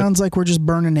also good. sounds like we're just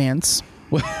burning ants.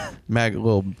 The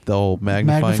whole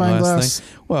magnifying glass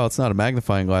thing. Well, it's not a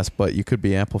magnifying glass, but you could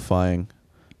be amplifying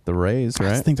the rays,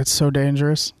 right? I think that's so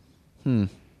dangerous. Because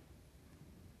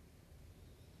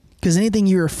anything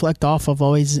you reflect off of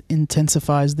always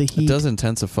intensifies the heat. It does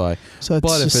intensify. So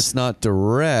but if it's not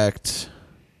direct,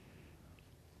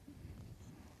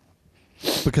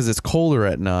 because it's colder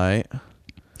at night,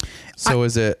 so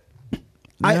is it...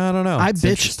 I don't know. I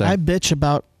bitch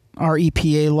about our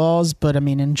EPA laws, but I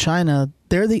mean, in China,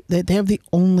 they have the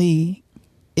only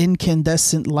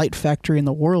incandescent light factory in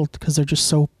the world because they're just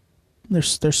so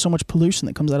there's so much pollution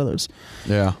that comes out of those.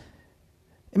 Yeah.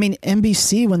 I mean,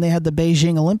 NBC, when they had the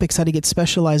Beijing Olympics, had to get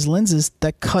specialized lenses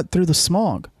that cut through the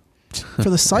smog for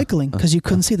the cycling because you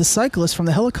couldn't see the cyclists from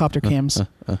the helicopter cams.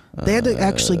 They had to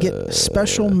actually get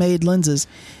special made lenses.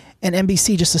 And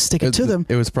NBC, just to stick it to them,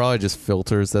 it was probably just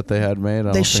filters that they had made.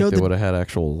 I don't think they would have had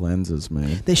actual lenses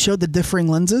made. They showed the differing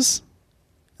lenses,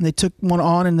 and they took one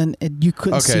on, and then you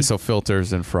couldn't see. Okay, so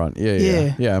filters in front.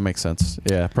 Yeah, it makes sense.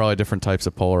 Yeah, probably different types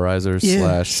of polarizers.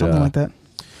 Something like that.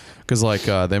 Because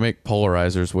they make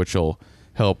polarizers which will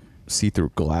help see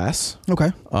through glass. Okay.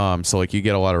 So like you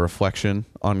get a lot of reflection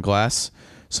on glass,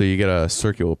 so you get a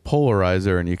circular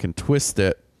polarizer, and you can twist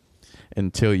it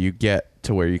until you get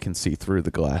to where you can see through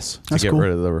the glass to get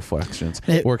rid of the reflections.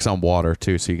 It works on water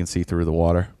too, so you can see through the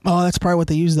water. Oh, that's probably what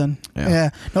they use then.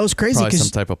 Yeah. No, it was crazy because some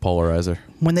because type of polarizer.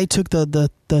 when they took the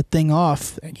thing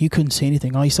off, you couldn't see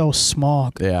anything. All you saw was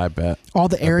smog. Yeah, I bet. All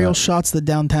the aerial shots, the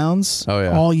downtowns,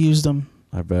 all used them.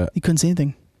 I bet. You couldn't see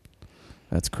anything.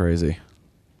 That's crazy.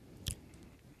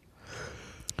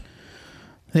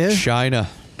 Yeah. China.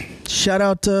 Shout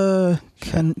out to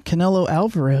Canelo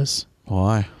Alvarez.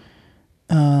 Why?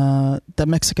 That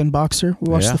Mexican boxer.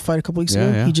 We watched the fight a couple weeks ago.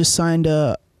 Yeah. He just signed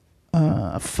a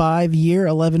 5-year,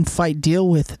 11-fight deal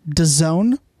with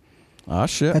DAZN. Oh,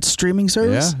 shit. That streaming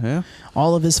service. Yeah.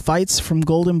 All of his fights from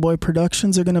Golden Boy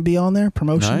Productions are going to be on there.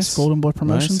 Promotions. Nice. Golden Boy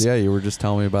Promotions. Nice. Yeah, you were just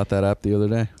telling me about that app the other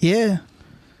day. Yeah.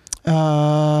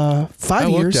 5 years. I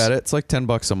looked at it. It's like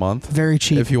 $10 a month. Very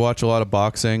cheap. If you watch a lot of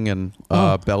boxing and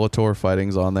Bellator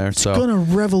fighting's on there. It's going to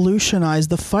revolutionize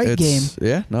the fight game.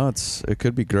 Yeah, no, it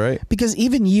could be great. Because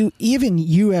even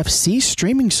UFC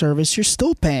streaming service, you're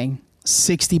still paying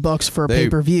 $60 for a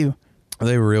pay-per-view.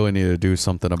 They really need to do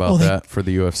something about that for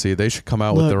the UFC. They should come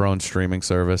out with their own streaming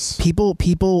service.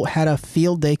 People had a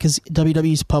field day because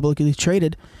WWE's publicly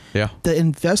traded. Yeah. The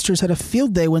investors had a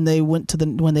field day when they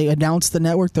when they announced the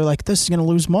network. They're like, this is going to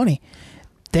lose money.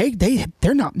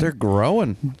 They're not. They're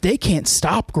growing. They can't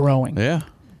stop growing. Yeah.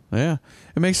 Yeah.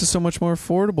 It makes it so much more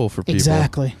affordable for people.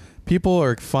 Exactly. People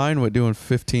are fine with doing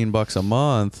 $15 a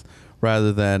month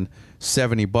rather than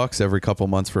 $70 every couple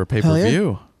months for a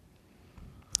pay-per-view. Yeah.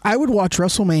 I would watch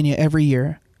WrestleMania every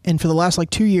year, and for the last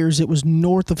 2 years, it was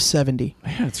north of 70.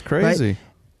 Yeah, it's crazy. Right?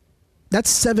 That's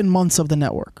 7 months of the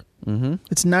network. Mm-hmm.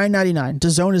 It's $9.99.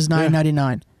 DAZN is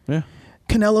 $9.99. Yeah.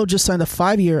 Canelo just signed a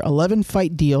 5-year,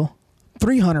 11-fight deal,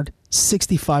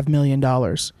 $365 million.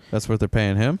 That's what they're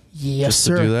paying him? Yes, just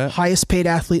sir. to do that? Highest paid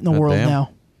athlete in the world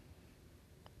now.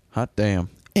 Hot damn.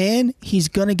 And he's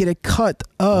going to get a cut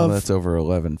of... that's over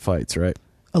 11 fights, right?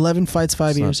 11 fights,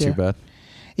 5 years. Not too bad.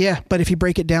 Yeah, but if you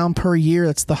break it down per year,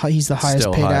 he's the highest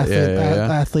Still paid high.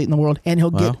 athlete in the world, and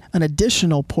he'll get an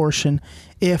additional portion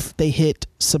if they hit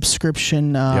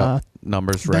subscription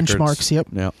numbers, benchmarks. Records.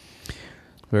 Yep.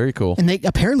 Very cool. And they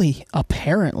apparently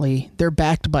they're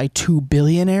backed by 2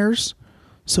 billionaires.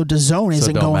 So DAZN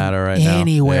isn't going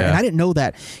anywhere. And I didn't know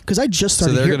that because I just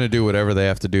started. So they're going to do whatever they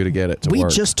have to do to get it to work. We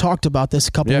just talked about this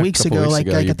a couple weeks ago, like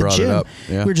at the gym.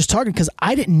 We were just talking because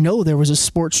I didn't know there was a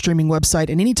sports streaming website.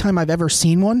 And anytime I've ever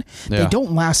seen one, they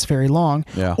don't last very long.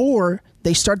 Yeah. Or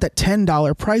they start at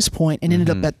 $10 price point and ended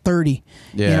up at $30.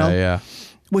 Yeah.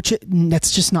 Which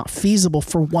that's just not feasible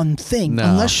for one thing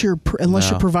unless you're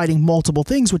providing multiple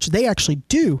things, which they actually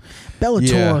do.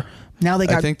 Bellator. Yeah. Now they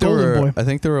got Golden Boy. I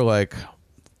think there were like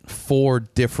 4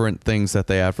 different things that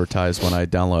they advertised when I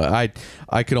downloaded it.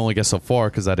 I could only get so far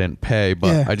because I didn't pay,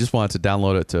 but I just wanted to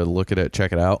download it to look at it,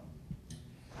 check it out.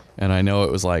 And I know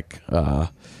it was like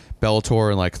Bellator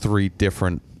and like 3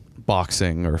 different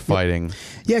boxing or fighting.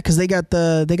 Yeah, because they got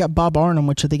Bob Arnhem,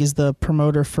 which I think is the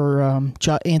promoter for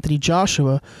Anthony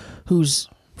Joshua, who's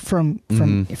from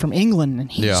England, and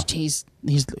he's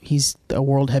a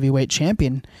world heavyweight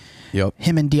champion. Yep.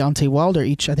 Him and Deontay Wilder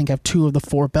each, I think, have 2 of the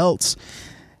 4 belts.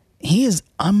 He is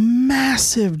a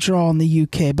massive draw in the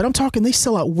UK, but I'm talking they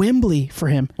sell out Wembley for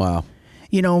him. Wow.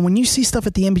 You know, when you see stuff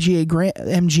at the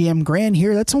MGM Grand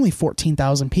here, that's only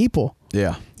 14,000 people.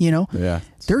 Yeah. You know? Yeah.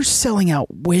 They're selling out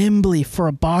Wembley for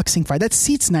a boxing fight. That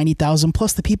seats 90,000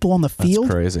 plus the people on the field.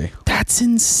 That's crazy. That's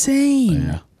insane.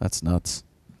 Yeah, that's nuts.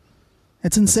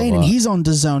 That's insane. And he's on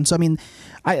DAZN. So, I mean,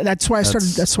 that's why I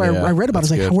read about it. I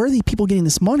was like, where are these people getting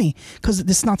this money? Because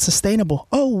it's not sustainable.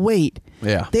 Oh, wait.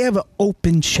 Yeah. They have an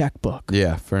open checkbook.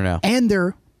 Yeah, for now. And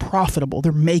they're profitable.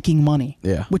 They're making money.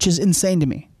 Yeah. Which is insane to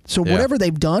me. So whatever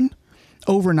they've done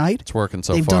overnight, it's working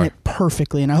so they've far. Done it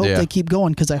perfectly. And I hope they keep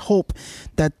going because I hope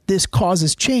that this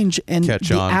causes change and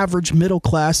the average middle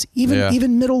class,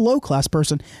 even middle low class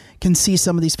person can see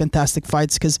some of these fantastic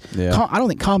fights because I don't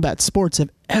think combat sports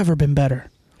have ever been better.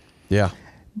 Yeah.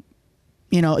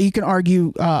 You know, you can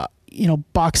argue,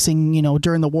 boxing,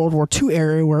 during the World War II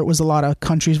era where it was a lot of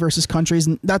countries versus countries.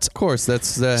 And that's, of course, that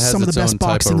has some its of the best own type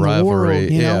boxing of in the rivalry. world,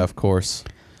 Yeah, of course.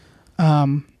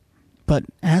 But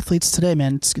athletes today,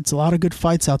 man, it's a lot of good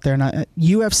fights out there. And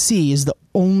UFC is the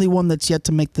only one that's yet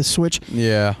to make the switch.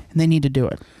 Yeah. And they need to do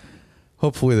it.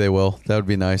 Hopefully they will. That would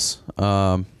be nice.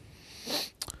 Piggybacking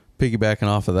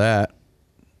off of that,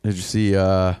 did you see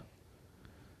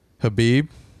Habib?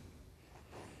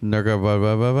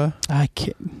 I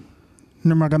can't.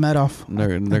 Nurmagomedov.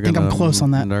 I think I'm close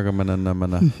on that.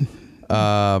 Nurmagomedov.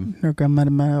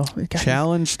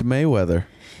 Challenged Mayweather.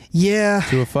 Yeah.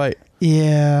 To a fight.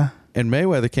 Yeah. And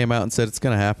Mayweather came out and said it's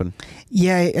going to happen.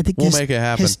 Yeah, I think we'll make it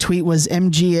happen. His tweet was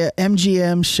MGM,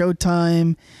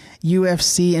 Showtime,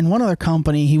 UFC, and one other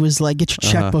company. He was like, "Get your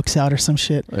checkbooks out" or some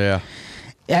shit. Yeah.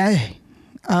 I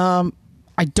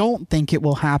don't think it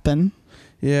will happen.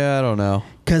 Yeah, I don't know.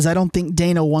 Because I don't think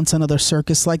Dana wants another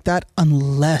circus like that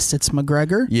unless it's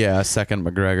McGregor. Yeah, a second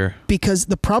McGregor. Because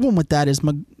the problem with that is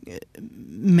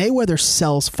Mayweather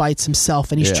sells fights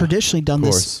himself, and he's traditionally done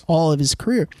this all of his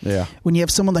career. Yeah. When you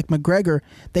have someone like McGregor,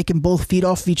 they can both feed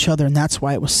off of each other, and that's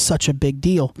why it was such a big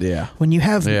deal. Yeah. When you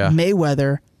have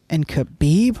Mayweather and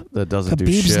Khabib, that doesn't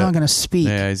Khabib's do shit. not going to speak.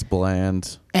 Yeah, he's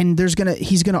bland. And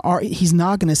he's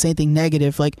not going to say anything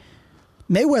negative. Like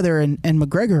Mayweather and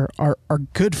McGregor are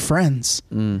good friends.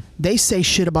 They say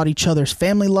shit about each other's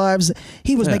family lives.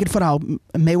 He was making fun of how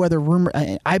Mayweather rumor.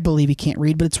 I believe he can't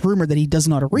read, but it's rumored that he doesn't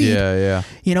know how to read. Yeah.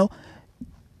 You know,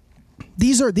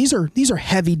 these are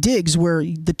heavy digs where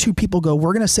the two people go,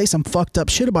 we're gonna say some fucked up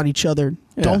shit about each other.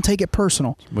 Yeah. Don't take it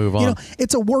personal. Move on. You know,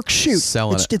 it's a work shoot.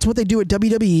 Selling it's what they do at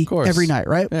WWE every night,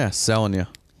 right? Yeah, selling you.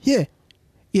 Yeah.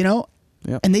 You know,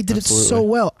 Yeah, And they did it so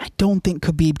well. I don't think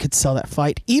Khabib could sell that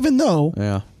fight, even though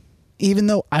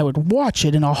I would watch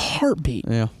it in a heartbeat.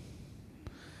 Yeah.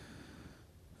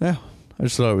 I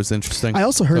just thought it was interesting. I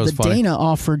also heard that Dana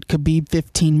offered Khabib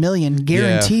 $15 million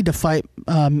guaranteed to fight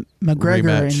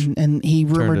McGregor, and he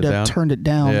rumored to turned it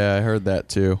down. Yeah, I heard that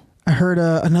too. I heard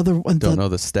another one. Don't know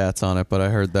the stats on it, but I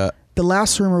heard that. The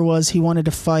last rumor was he wanted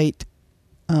to fight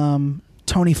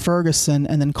Tony Ferguson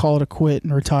and then call it a quit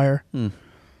and retire.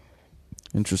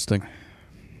 Interesting.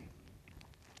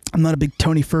 I'm not a big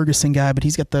Tony Ferguson guy, but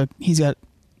he's got the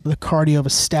cardio of a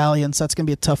stallion, so that's gonna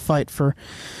be a tough fight for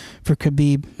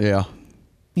Khabib. Yeah.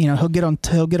 You know, he'll get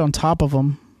on top of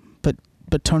him, but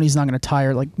Tony's not gonna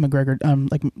tire like McGregor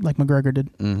like McGregor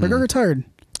did. McGregor tired.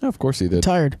 Yeah, of course he did.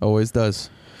 Tired. Always does.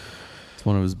 It's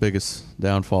one of his biggest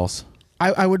downfalls.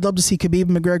 I would love to see Khabib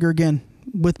and McGregor again.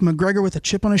 With McGregor with a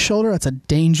chip on his shoulder, that's a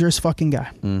dangerous fucking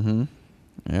guy.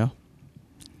 Yeah.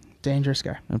 Dangerous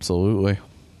guy. Absolutely.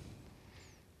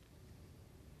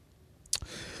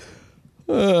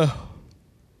 What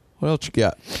else you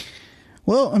got?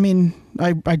 Well, I mean,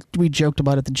 we joked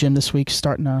about it at the gym this week,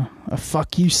 starting a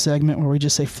fuck you segment where we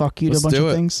just say fuck you to a bunch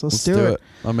of things. Let's do it.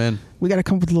 I'm in. We got to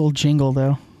come up with a little jingle,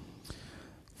 though.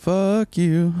 Fuck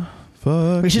you.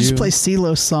 Fuck We should you. just play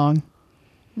CeeLo's song.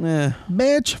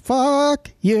 Bitch, fuck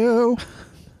you.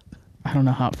 I don't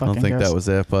know how it fucking I don't think goes. that was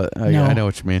it, but I know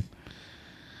what you mean.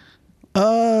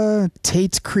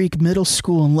 Tate's Creek Middle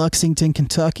School in Lexington,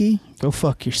 Kentucky. Go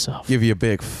fuck yourself. Give you a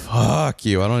big fuck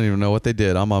you. I don't even know what they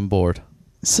did. I'm on board.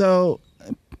 So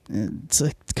it's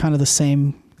kind of the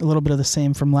same, a little bit of the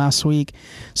same from last week.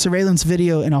 Surveillance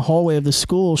video in a hallway of the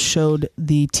school showed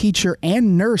the teacher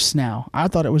and nurse now. I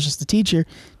thought it was just the teacher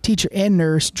and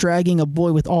nurse dragging a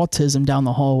boy with autism down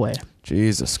the hallway.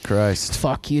 Jesus Christ.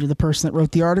 Fuck you to the person that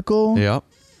wrote the article. Yep.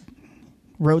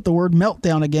 Wrote the word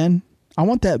meltdown again. I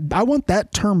want that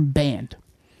term banned.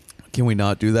 Can we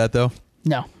not do that, though?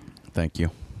 No. Thank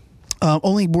you.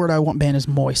 Only word I want banned is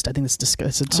moist. I think it's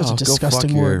disgusting. It's such a disgusting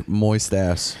go fuck word. Your moist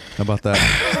ass. How about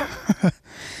that?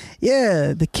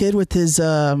 Yeah, the kid with his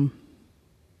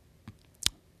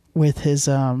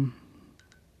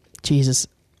Jesus.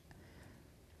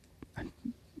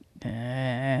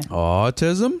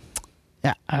 Autism?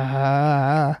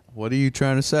 Yeah. What are you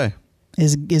trying to say?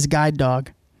 His guide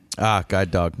dog. Guide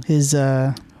dog. His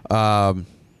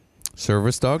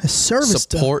service dog?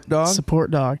 Support dog.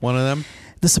 Support dog. One of them?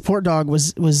 The support dog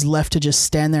was left to just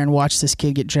stand there and watch this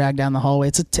kid get dragged down the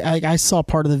hallway. I saw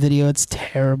part of the video. It's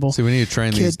terrible. See, we need to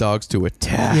train these dogs to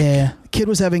attack. Yeah. The kid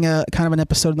was having a kind of an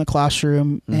episode in the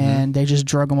classroom, and they just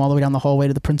drug him all the way down the hallway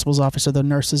to the principal's office or the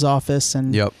nurse's office.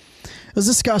 And yep. It was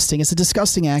disgusting. It's a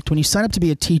disgusting act. When you sign up to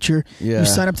be a teacher, you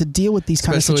sign up to deal with these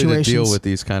kind of situations. Especially to deal with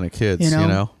these kind of kids, you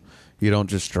know? You don't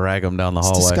just drag them down the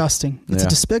hallway. It's disgusting. It's a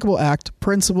despicable act.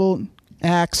 Principal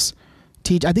acts.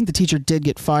 I think the teacher did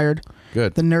get fired.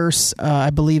 Good. The nurse, I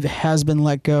believe, has been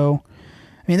let go.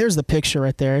 I mean, there's the picture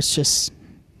right there. It's just,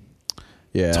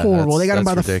 it's horrible. They got him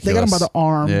by the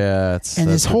arm. Yeah, and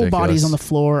his whole body's on the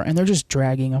floor, and they're just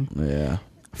dragging him. Yeah.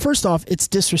 First off, it's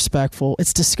disrespectful.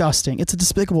 It's disgusting. It's a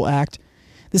despicable act.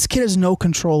 This kid has no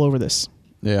control over this.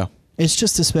 Yeah. It's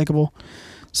just despicable.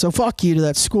 So fuck you to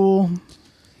that school.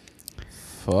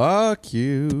 Fuck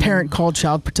you. The parent called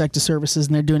Child Protective Services,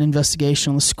 and they're doing an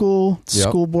investigation on the school. The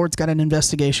school board's got an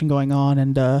investigation going on,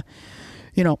 and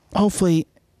hopefully,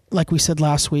 like we said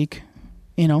last week,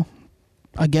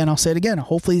 again, I'll say it again.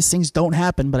 Hopefully these things don't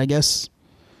happen, but I guess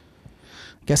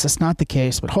that's not the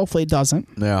case. But hopefully it doesn't.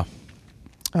 Yeah.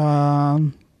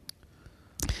 I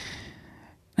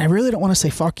really don't want to say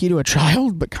fuck you to a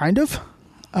child, but kind of.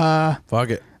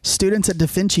 Fuck it. Students at Da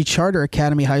Vinci Charter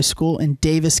Academy High School in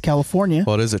Davis, California.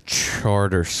 Well, it is a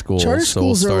charter school. Charter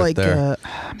schools we'll are like...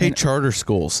 hey, charter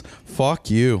schools.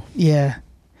 Fuck you. Yeah.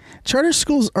 Charter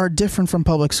schools are different from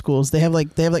public schools. They have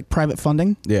private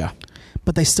funding. Yeah.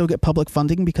 But they still get public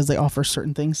funding because they offer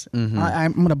certain things.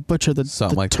 I'm going to butcher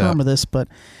the term of this, but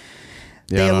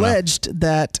they alleged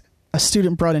that a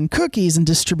student brought in cookies and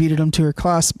distributed them to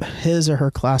his or her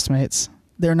classmates.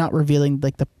 They're not revealing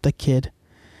the kid.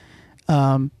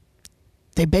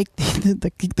 They baked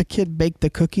the kid baked the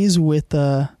cookies with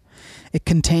it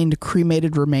contained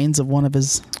cremated remains of one of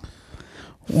his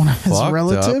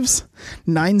relatives.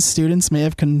 9 students may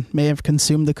have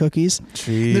consumed the cookies.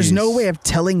 Jeez. There's no way of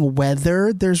telling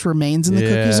whether there's remains in the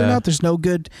cookies or not. There's no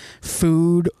good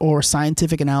food or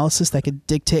scientific analysis that could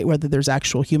dictate whether there's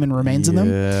actual human remains in them.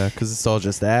 Yeah, because it's all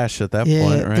just ash at that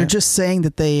point, right? They're just saying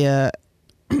that they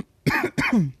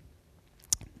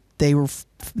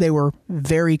were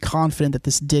very confident that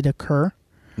this did occur.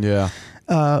 Yeah.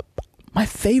 My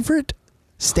favorite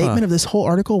statement of this whole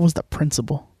article was the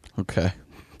principal. Okay.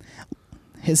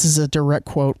 This is a direct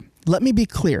quote. Let me be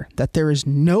clear that there is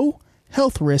no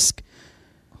health risk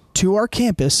to our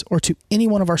campus or to any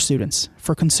one of our students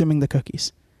for consuming the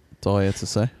cookies. That's all I had to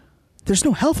say. There's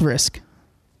no health risk.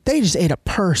 They just ate a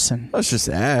person. That's just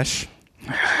ash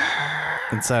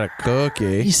inside a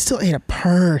cookie. You still ate a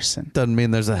person. Doesn't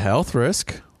mean there's a health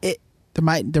risk. There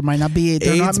might not be.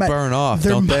 AIDS burn off,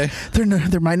 don't they?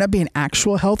 There might not be an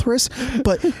actual health risk,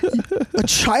 but a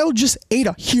child just ate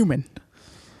a human.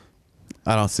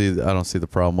 I don't see the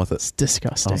problem with it. It's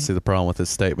disgusting. I don't see the problem with this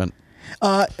statement.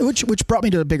 Which brought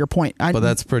me to a bigger point. But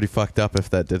that's pretty fucked up if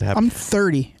that did happen. I'm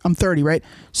 30, right?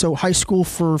 So high school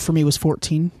for me was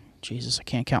 14. Jesus, I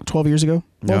can't count. 12 years ago?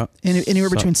 Well, Yeah. Anywhere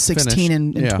between 16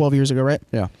 and 12 years ago, right?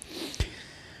 Yeah.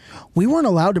 We weren't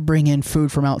allowed to bring in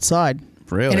food from outside.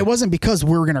 Really? And it wasn't because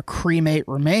we were going to cremate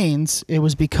remains. It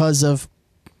was because of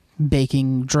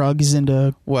baking drugs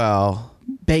into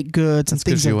baked goods and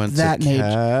things of that nature.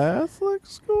 Catholic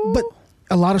school? But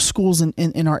a lot of schools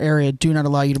in our area do not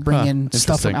allow you to bring in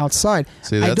stuff from outside.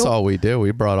 See, that's all we do.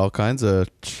 We brought all kinds of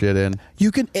shit in.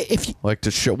 You can, if you, like to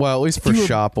at least for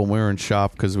shop, when we were in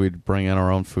shop, because we'd bring in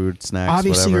our own food, snacks,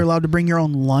 obviously whatever. you're allowed to bring your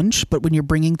own lunch, but when you're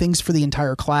bringing things for the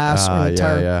entire class or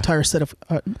the entire set of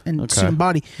student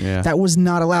body, that was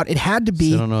not allowed. It had to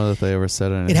be. I don't know that they ever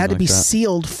said anything. It had to be that.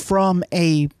 sealed from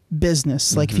a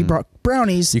business. Like if you brought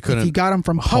brownies, if you got them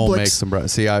from Publix, make some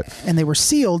see, and they were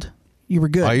sealed, you were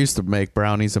good. I used to make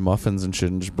brownies and muffins and shit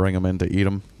and just bring them in to eat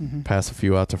them. Pass a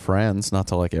few out to friends, not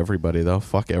to like everybody though.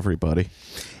 Fuck everybody.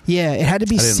 Yeah, it had to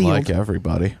be sealed. I didn't like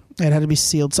everybody. It had to be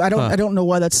sealed. So I don't know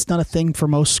why that's not a thing for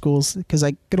most schools, because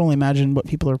I could only imagine what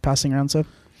people are passing around. So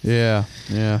yeah.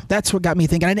 That's what got me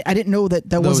thinking. I didn't know that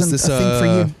wasn't a thing for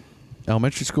you.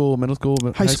 Elementary school, middle school,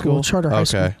 high school, charter high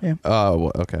school. Yeah.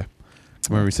 Oh, okay. I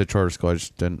remember you said charter school. I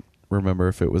just didn't remember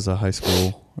if it was a high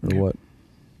school or what.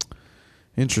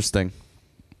 Interesting.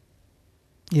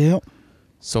 Yep.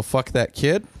 So fuck that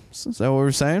kid? Is that what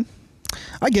we're saying?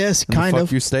 I guess, In kind the of.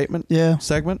 fuck you statement? Yeah.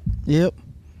 Segment? Yep.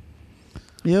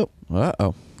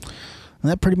 Uh-oh.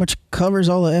 And that pretty much covers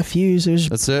all the FUs.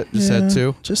 That's it? Just had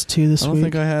two? Just two this week. I don't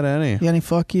think I had any. You got any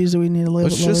fuck yous that we need to label?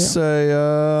 Let's just say,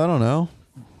 I don't know.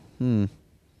 No,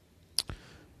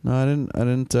 I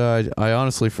didn't. I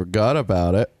honestly forgot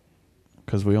about it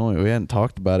because we hadn't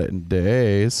talked about it in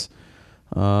days.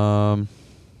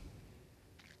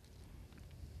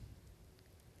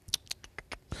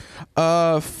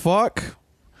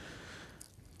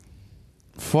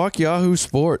 Fuck Yahoo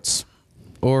Sports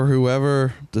or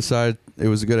whoever decided it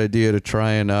was a good idea to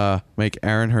try and make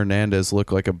Aaron Hernandez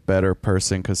look like a better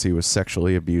person because he was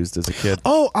sexually abused as a kid.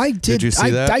 Oh, I did. Did you see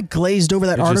that? I glazed over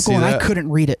that article and I couldn't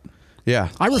read it. Yeah,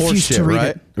 I refused to read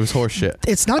it. It was horseshit.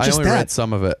 It's not just I only that. read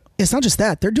some of it. It's not just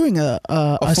that. They're doing a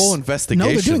full investigation.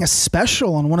 No, they're doing a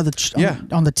special on one of the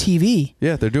on the TV.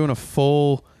 Yeah, they're doing a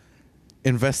full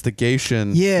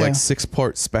investigation. Yeah, like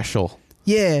 6-part special.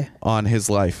 Yeah, on his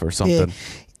life or something.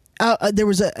 Yeah. There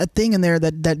was a thing in there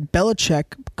that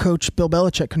Belichick, Coach Bill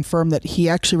Belichick, confirmed that he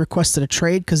actually requested a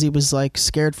trade because he was like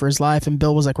scared for his life, and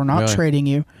Bill was like, "We're not trading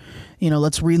you.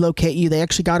 Let's relocate you." They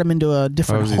actually got him into a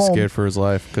different home. Why was he scared for his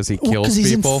life? Because he kills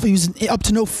people? He was up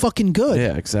to no fucking good.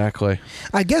 Yeah, exactly.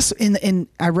 I guess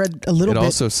I read a little bit. It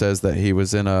also says that he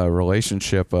was in a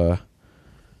relationship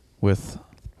with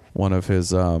one of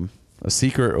his, a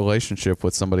secret relationship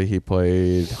with somebody he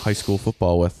played high school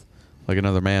football with. Like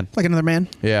another man.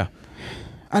 Yeah.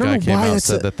 I don't know came why out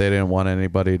said that they didn't want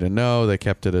anybody to know. They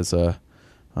kept it as a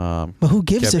but who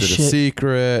gives kept a it shit? A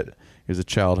secret. He was a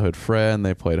childhood friend.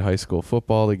 They played high school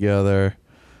football together.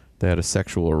 They had a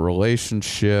sexual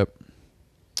relationship.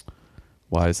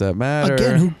 Why does that matter?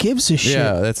 Again, who gives a shit?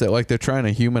 Yeah, that's it. Like they're trying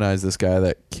to humanize this guy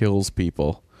that kills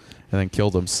people and then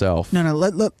killed himself. No,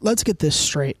 let's get this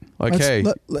straight. Like,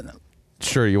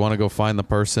 sure, you want to go find the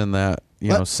person that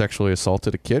sexually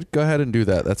assaulted a kid? Go ahead and do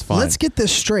that. That's fine. Let's get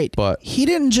this straight. But he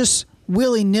didn't just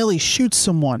willy-nilly shoot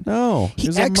someone. No,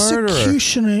 he's a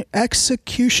murderer.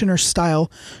 Executioner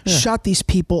style shot these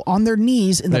people on their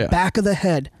knees in the back of the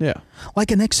head. Yeah. Like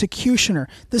an executioner.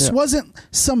 This wasn't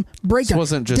some breakdown.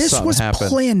 This wasn't just this something was happened.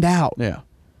 Planned out. Yeah.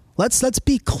 Let's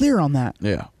be clear on that.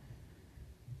 Yeah.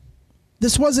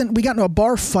 This wasn't, we got into a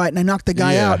bar fight and I knocked the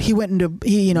guy out. He went into,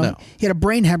 he had a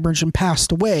brain hemorrhage and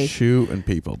passed away. Shooting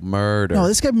people. Murder. No,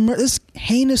 this guy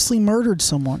heinously murdered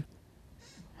someone.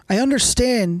 I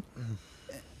understand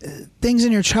things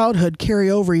in your childhood carry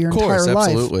over your entire life.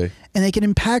 Absolutely. And they can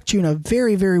impact you in a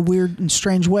very, very weird and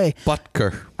strange way.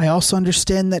 Butker. I also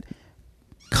understand that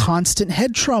constant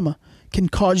head trauma can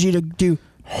cause you to do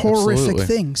horrific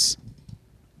things.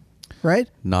 right?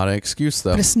 Not an excuse,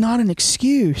 though. But it's not an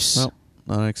excuse. No,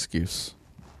 not an excuse.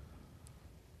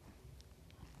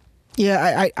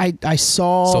 Yeah, I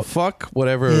saw. So fuck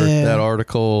whatever that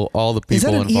article, all the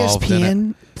people involved ESPN in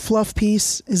it. fluff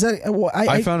piece? Is that? Well,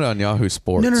 I found it on Yahoo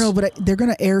Sports. No, but they're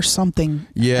going to air something.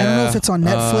 Yeah. I don't know if it's on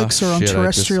Netflix or on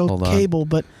terrestrial cable,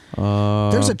 but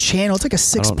there's a channel. It's like a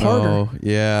 6-parter.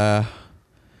 Yeah.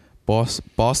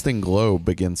 Boston Globe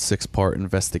begins 6-part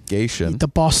investigation. The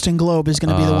Boston Globe is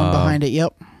going to be the one behind it.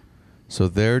 Yep. So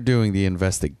they're doing the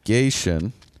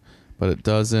investigation, but it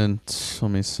doesn't.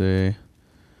 Let me see.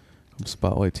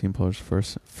 Spotlight team published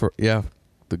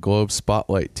the Globe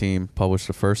Spotlight team published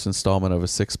the first installment of a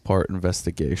 6-part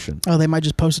investigation. Oh, they might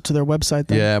just post it to their website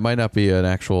then. Yeah, it might not be an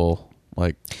actual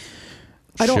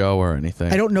show or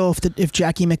anything. I don't know if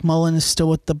Jackie McMullen is still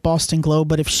with the Boston Globe,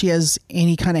 but if she has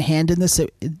any kind of hand in this,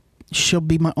 she'll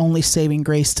be my only saving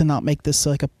grace to not make this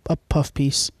like a puff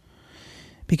piece,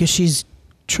 because she's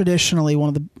traditionally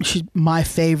she's my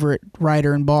favorite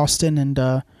writer in Boston,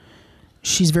 and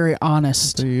she's very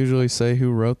honest. Do you usually say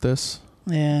who wrote this?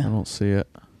 Yeah, I don't see it.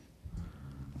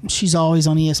 She's always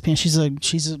on ESPN.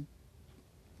 She's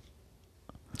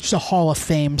a Hall of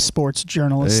Fame sports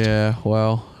journalist. Yeah,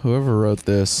 well, whoever wrote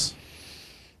this,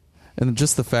 and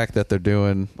just the fact that they're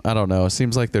doing, I don't know, it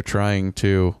seems like they're trying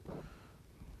to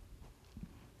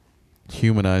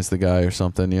humanize the guy or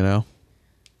something, you know?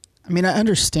 I mean, I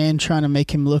understand trying to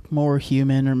make him look more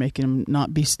human or making him not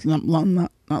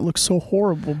look so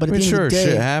horrible, but at the end of the day,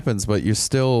 shit happens, but you're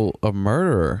still a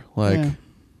murderer. Like,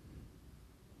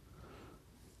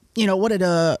 you know what?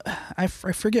 I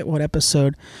forget what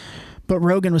episode, but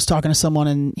Rogan was talking to someone,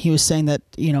 and he was saying that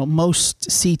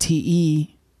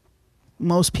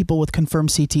most people with confirmed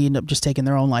CTE end up just taking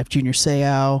their own life. Junior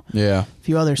Seau, a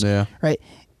few others, right?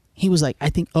 He was like, I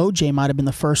think OJ might have been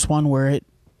the first one where it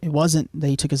wasn't that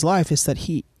he took his life; it's that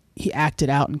he acted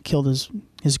out and killed his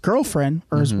girlfriend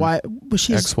or his wife.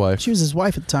 Ex-wife. She was his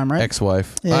wife at the time, right?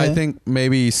 Ex-wife. Yeah. I think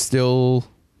maybe still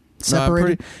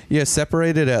separated.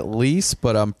 Separated at least,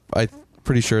 but I'm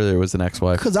pretty sure there was an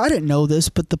ex-wife. Because I didn't know this,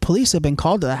 but the police have been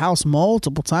called to the house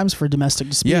multiple times for domestic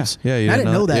disputes. Yeah, I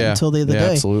didn't know that until the other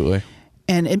day. Absolutely.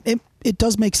 And it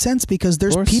does make sense, because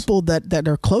there's people that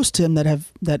are close to him that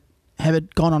have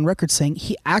gone on record saying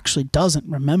he actually doesn't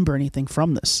remember anything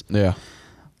from this. Yeah.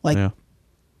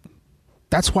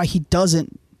 That's why he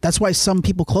doesn't. That's why some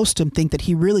people close to him think that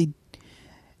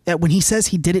that when he says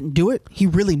he didn't do it, he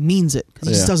really means it, because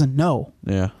he just doesn't know.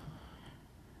 Yeah.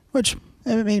 Which,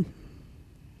 I mean,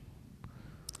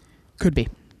 could be.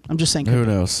 I'm just saying. Who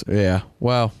knows? Yeah.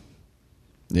 Well,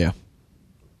 yeah.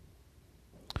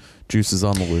 Juice is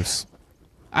on the loose.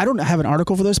 I don't have an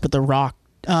article for this, but The Rock.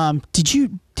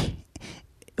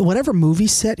 Whatever movie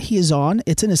set he is on,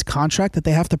 it's in his contract that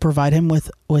they have to provide him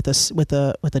with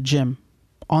a gym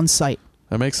on site.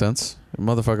 That makes sense. The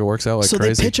motherfucker works out like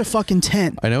crazy. So they pitch a fucking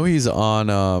tent. I know he's on.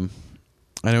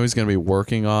 I know he's going to be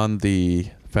working on the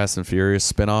Fast and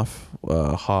Furious spinoff,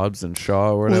 Hobbs and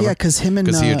Shaw or whatever. Well, yeah, because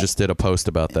he just did a post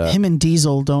about that. Him and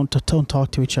Diesel don't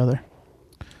talk to each other.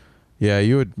 Yeah,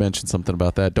 you had mentioned something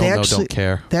about that. Don't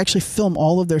care. They actually film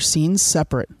all of their scenes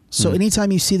separate. So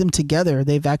anytime you see them together,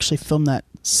 they've actually filmed that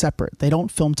separate. They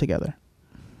don't film together.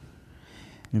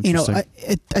 I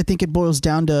think it boils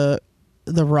down to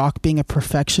The Rock being a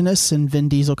perfectionist and Vin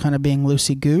Diesel kind of being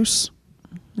loosey-goose.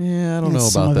 Yeah, I don't know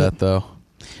about that, though.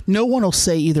 No one will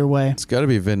say either way. It's got to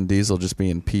be Vin Diesel just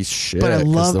being piece shit. But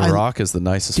because The Rock is the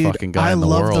nicest fucking guy in the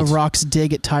world. I love The Rock's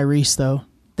dig at Tyrese, though.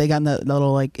 They got in that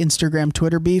little Instagram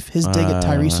Twitter beef. His dig at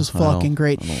Tyrese was fucking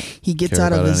great. He gets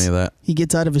out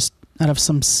of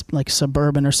some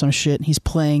Suburban or some shit, and he's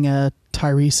playing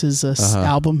Tyrese's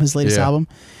album, his latest album.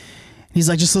 He's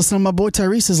like, just listen to my boy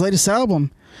Tyrese's latest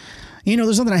album.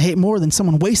 There's nothing I hate more than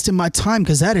someone wasting my time,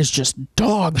 because that is just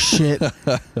dog shit.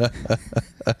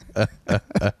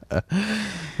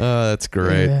 That's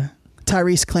great. Yeah.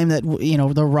 Tyrese claimed that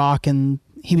The Rock, and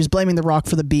he was blaming The Rock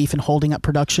for the beef and holding up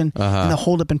production, and the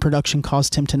holdup in production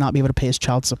caused him to not be able to pay his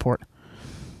child support.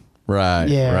 Right.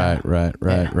 Yeah.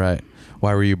 Right.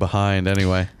 Why were you behind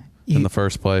anyway in the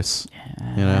first place?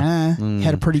 You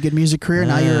had a pretty good music career.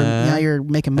 Now you're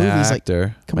making movies.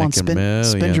 Actor, come on,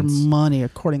 spend your money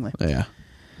accordingly. Yeah.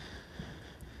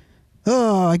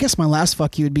 Oh, I guess my last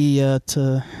fuck you would be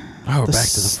to. Oh, back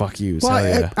to the fuck yous. Well,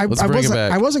 yeah. I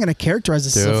wasn't going to characterize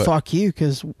this as a fuck you,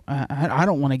 because I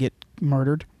don't want to get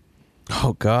murdered.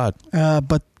 Oh God.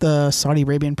 But the Saudi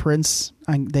Arabian prince,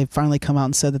 they've finally come out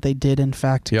and said that they did, in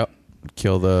fact. Yep.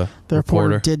 Kill the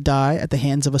reporter did die at the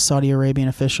hands of a Saudi Arabian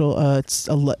official.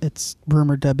 It's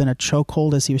rumored to have been a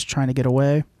chokehold as he was trying to get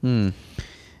away. They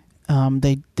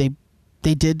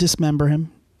did dismember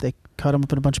him. They cut him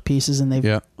up in a bunch of pieces, and they've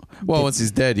Well, once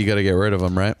he's dead, you got to get rid of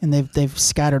him, right? And they've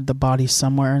scattered the bodies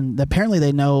somewhere, and apparently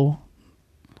they know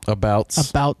about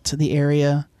the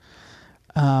area.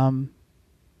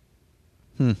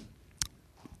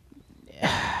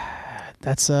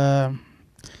 That's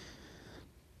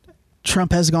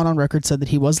Trump has gone on record, said that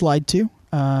he was lied to,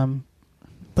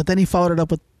 but then he followed it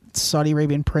up with Saudi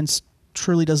Arabian prince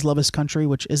truly does love his country,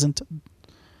 which isn't.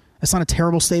 That's not a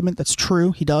terrible statement. That's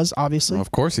true. He does, obviously. Well,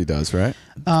 of course he does, right?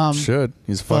 Should.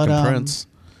 He's a fucking prince.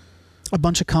 A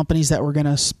bunch of companies that were going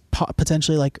to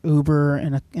potentially, like Uber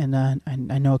and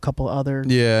I know a couple other.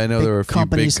 Yeah, I know there were a few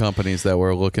big companies that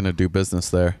were looking to do business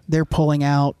there. They're pulling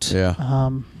out. Yeah.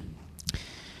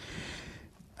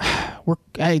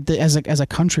 As a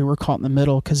country, we're caught in the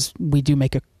middle because we do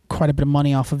make quite a bit of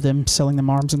money off of them selling them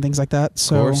arms and things like that.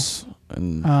 So, of course.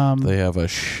 And they have a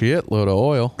shitload of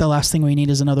oil. The last thing we need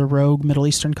is another rogue Middle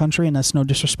Eastern country, and that's no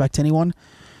disrespect to anyone.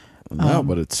 No,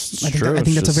 but it's true. I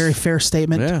think that's a very fair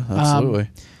statement. Yeah, absolutely.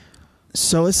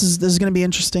 So this is going to be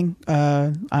interesting.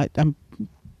 I'm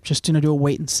just going to do a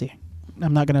wait and see.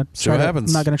 I'm not going to try. I'm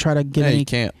not going to try to give any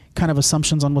kind of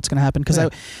assumptions on what's going to happen because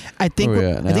I think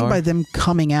by them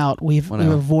coming out, we've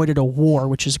avoided a war,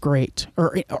 which is great,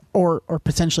 or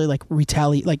potentially like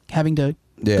retaliate, like having to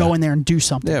go in there and do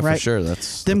something. Yeah, right? for sure.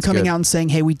 That's coming good. out and saying,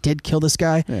 "Hey, we did kill this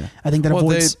guy." Yeah. I think that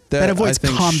avoids I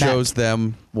think combat. Shows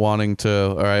them wanting to.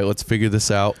 All right, let's figure this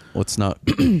out. Let's not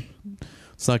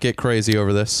get crazy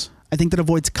over this. I think that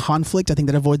avoids conflict. I think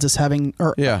that avoids us having,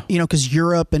 because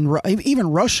Europe and even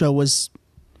Russia was,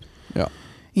 I'm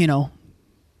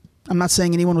not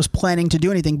saying anyone was planning to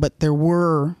do anything, but there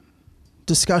were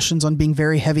discussions on being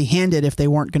very heavy-handed if they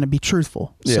weren't going to be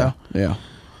truthful. Yeah,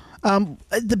 so,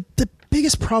 the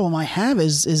biggest problem I have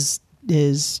is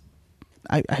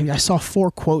I saw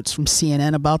 4 quotes from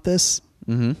CNN about this,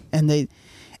 and they.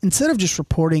 Instead of just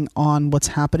reporting on what's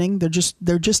happening, they're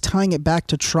just tying it back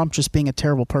to Trump just being a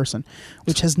terrible person,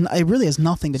 which it really has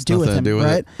nothing to do with him,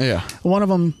 right? Yeah. One of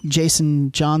them,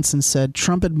 Jason Johnson, said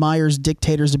Trump admires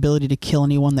dictators' ability to kill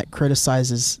anyone that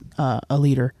criticizes a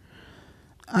leader.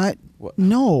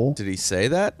 No. Did he say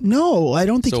that? No, I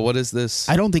don't think. So what is this?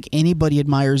 I don't think anybody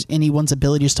admires anyone's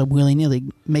ability just to willy-nilly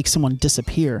make someone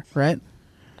disappear, right?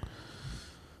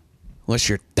 Unless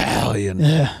you're Italian.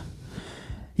 Yeah.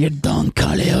 You're Don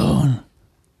Corleone.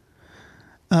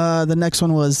 The next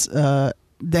one was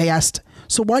they asked,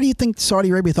 so why do you think Saudi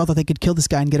Arabia thought that they could kill this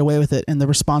guy and get away with it? And the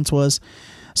response was,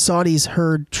 Saudis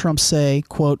heard Trump say,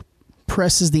 quote,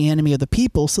 press is the enemy of the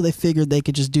people, so they figured they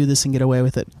could just do this and get away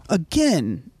with it.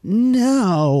 Again,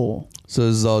 no. So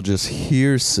this is all just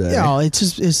hearsay. Yeah, it's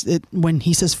just when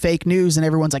he says fake news and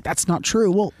everyone's like, that's not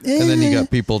true. Well, and then you got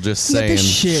people just saying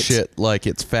shit like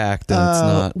it's fact and it's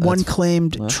not. One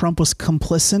claimed Trump was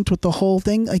complicit with the whole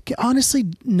thing. Like, honestly,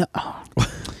 no.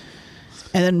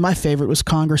 And then my favorite was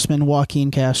Congressman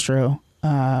Joaquin Castro.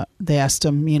 They asked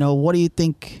him, what do you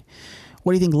think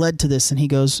led to this? And he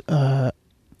goes,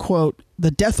 quote,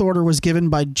 the death order was given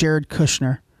by Jared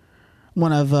Kushner,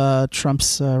 one of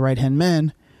Trump's right-hand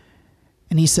men.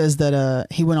 And he says that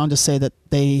he went on to say that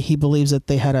he believes that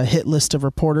they had a hit list of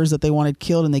reporters that they wanted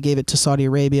killed, and they gave it to Saudi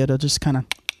Arabia to just kind of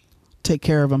take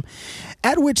care of them.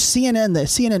 At which the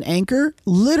CNN anchor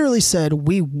literally said,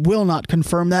 we will not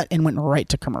confirm that, and went right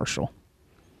to commercial.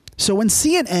 So when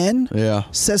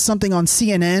CNN says something on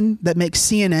CNN that makes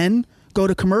CNN go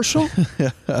to commercial,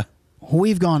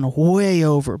 we've gone way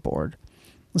overboard.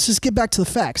 Let's just get back to the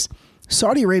facts.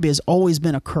 Saudi Arabia has always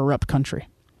been a corrupt country.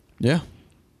 Yeah.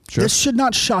 Sure. This should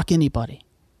not shock anybody.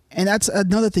 And that's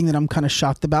another thing that I'm kind of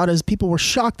shocked about is people were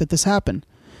shocked that this happened.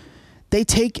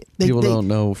 People don't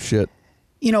know shit.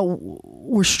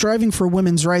 We're striving for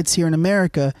women's rights here in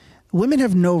America. Women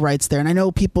have no rights there. And I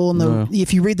know people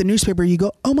if you read the newspaper, you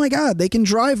go, oh my God, they can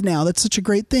drive now. That's such a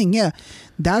great thing. Yeah.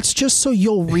 That's just so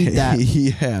you'll read that.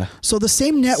 Yeah. So the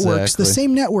same networks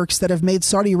that have made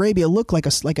Saudi Arabia look like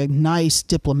a nice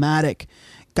diplomatic,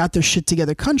 got their shit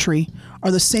together country are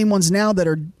the same ones now that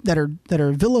are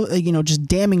just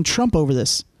damning Trump over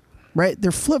this, right?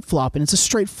 They're flip-flopping. It's a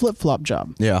straight flip-flop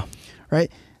job. Yeah. Right?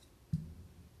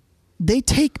 They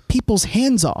take people's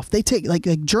hands off. They take like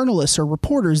journalists or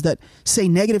reporters that say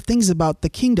negative things about the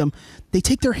kingdom. They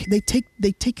take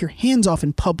your hands off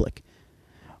in public.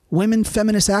 Women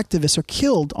feminist activists are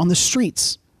killed on the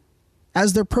streets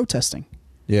as they're protesting.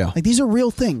 Yeah. Like these are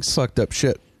real things. Fucked up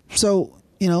shit. So,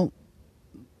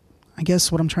 I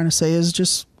guess what I'm trying to say is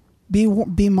just be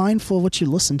mindful of what you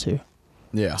listen to.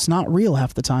 Yeah. It's not real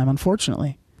half the time,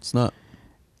 unfortunately. It's not.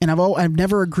 And I've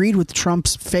never agreed with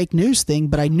Trump's fake news thing,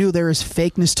 but I knew there is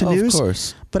fakeness to news. Of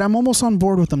course. But I'm almost on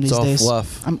board with them these It's all days.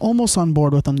 fluff. I'm almost on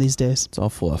board with them these days. It's all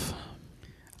fluff.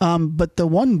 But the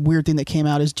one weird thing that came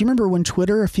out is, do you remember when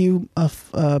Twitter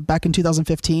back in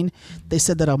 2015, they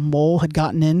said that a mole had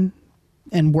gotten in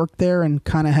and worked there and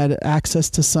kind of had access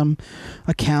to some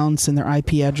accounts and their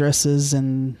IP addresses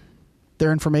and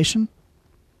their information?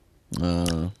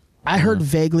 I heard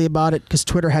vaguely about it because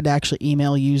Twitter had to actually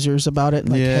email users about it.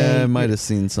 Like, yeah, hey, I might have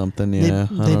seen something. Yeah,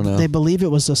 I don't know. They believe it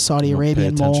was a Saudi Don't pay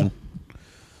Arabian mole. attention.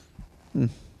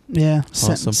 Yeah,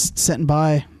 Awesome. sent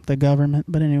by the government.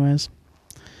 But anyways.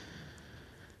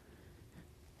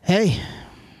 Hey,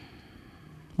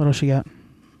 what else you got?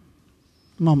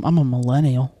 I'm a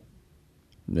millennial.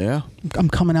 Yeah. I'm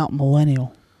coming out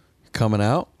millennial. Coming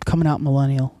out? Coming out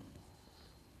millennial.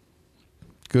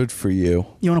 Good for you.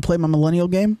 You want to play my millennial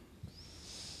game?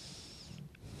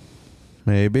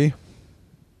 Maybe.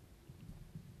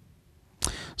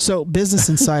 So, Business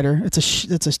Insider,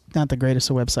 it's not the greatest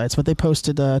of websites, but they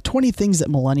posted 20 things that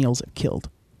millennials have killed.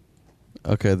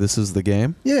 Okay, this is the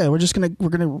game. Yeah, we're gonna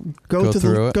go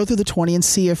through the 20 and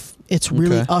see if it's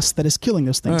really us that is killing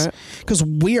those things. Because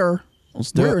we're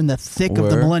in the thick of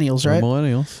the millennials, right? We're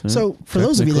millennials. Yeah, so for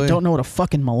those of you that don't know what a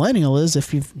fucking millennial is,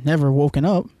 if you've never woken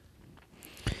up,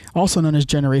 also known as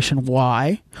Generation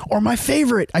Y, or my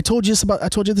favorite, I told you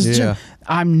this, Jim.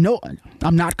 I'm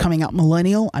not coming out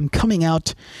millennial. I'm coming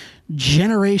out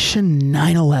Generation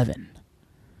 9/11.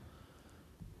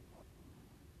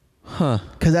 Huh.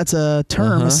 Because that's a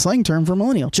term, a slang term for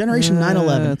millennial. Generation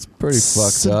 9/11. That's pretty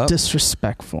fucked up.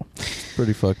 Disrespectful.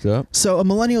 Pretty fucked up. So a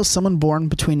millennial is someone born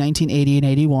between 1980 and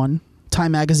 81.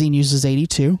 Time magazine uses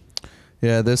 82.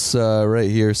 Yeah, this right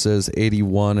here says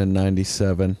 81 and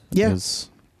 97. Yeah. Is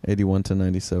 81 to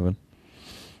 97.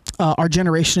 Our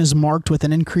generation is marked with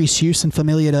an increased use and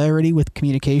familiarity with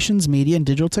communications, media, and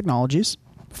digital technologies.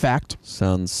 Fact.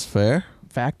 Sounds fair.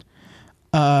 Fact.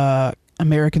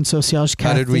 American sociologist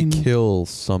How did we Kathleen- kill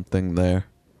something there?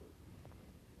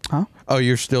 Huh? Oh,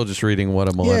 you're still just reading what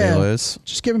a millennial is?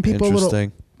 Just giving people a little.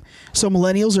 Interesting. So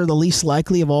millennials are the least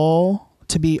likely of all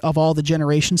the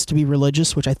generations to be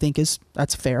religious, which I think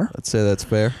that's fair. I'd say that's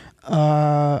fair.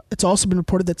 It's also been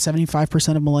reported that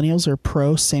 75% of millennials are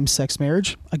pro same-sex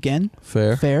marriage. Again,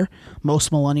 Fair. Most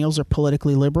millennials are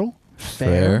politically liberal.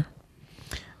 Fair.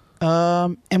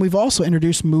 And we've also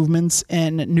introduced movements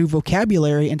and new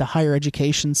vocabulary into higher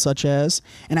education, such as,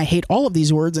 and I hate all of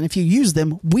these words, and if you use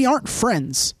them, we aren't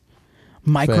friends.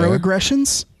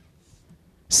 Microaggressions,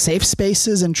 safe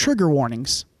spaces, and trigger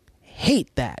warnings. Hate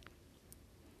that.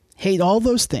 Hate all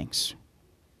those things.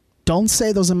 Don't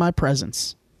say those in my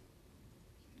presence.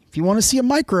 If you want to see a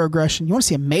microaggression, you want to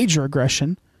see a major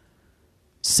aggression,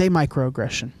 say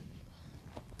microaggression.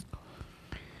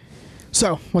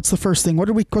 So, what's the first thing?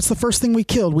 What's the first thing we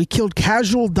killed? We killed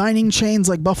casual dining chains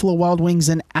like Buffalo Wild Wings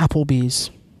and Applebee's.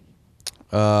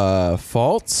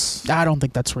 False? I don't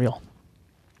think that's real.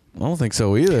 I don't think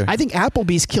so either. I think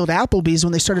Applebee's killed Applebee's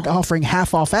when they started offering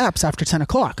half-off apps after 10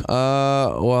 o'clock.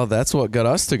 Well, that's what got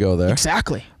us to go there.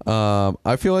 Exactly.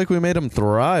 I feel like we made them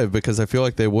thrive because I feel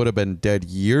like they would have been dead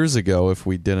years ago if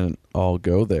we didn't all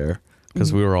go there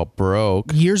because we were all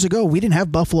broke. Years ago, we didn't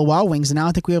have Buffalo Wild Wings, and now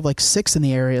I think we have like 6 in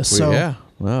the area. So yeah.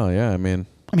 Well, yeah, I mean,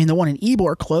 the one in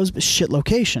Ybor closed, but shit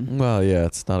location. well, yeah,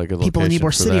 it's not a good People location. in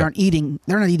Ybor City aren't eating.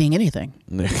 They're not eating anything.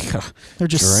 They're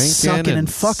just sucking and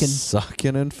fucking.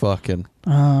 Sucking and fucking.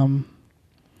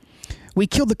 We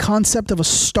killed the concept of a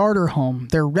starter home.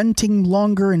 They're renting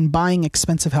longer and buying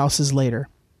expensive houses later.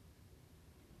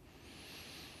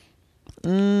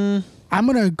 I'm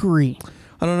going to agree.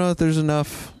 I don't know if there's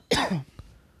enough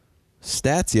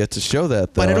stats yet to show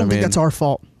that, though. But I don't think that's our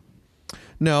fault.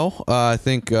 No, I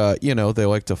think, they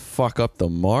like to fuck up the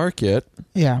market.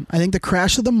 Yeah, I think the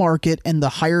crash of the market and the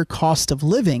higher cost of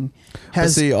living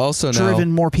has also driven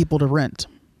now, more people to rent.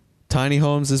 Tiny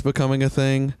homes is becoming a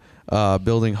thing.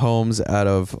 Building homes out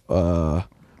of,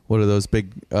 what are those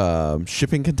big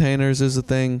shipping containers is a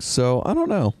thing. So, I don't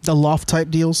know. The loft type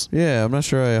deals? Yeah, I'm not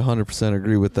sure I 100%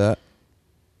 agree with that.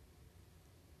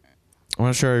 I'm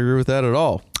not sure I agree with that at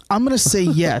all. I'm going to say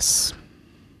yes.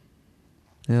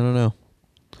 Yeah, I don't know.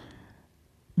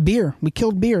 Beer. We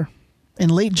killed beer. In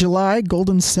late July,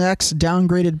 Goldman Sachs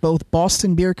downgraded both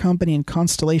Boston Beer Company and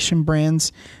Constellation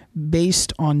brands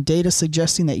based on data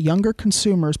suggesting that younger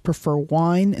consumers prefer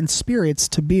wine and spirits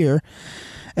to beer,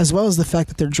 as well as the fact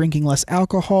that they're drinking less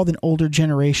alcohol than older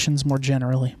generations more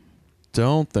generally.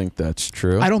 Don't think that's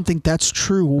true. I don't think that's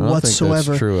true whatsoever. I don't think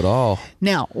that's true at all.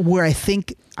 Now, where I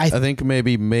think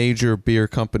maybe major beer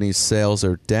companies' sales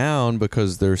are down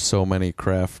because there's so many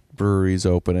craft breweries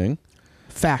opening.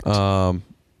 Fact.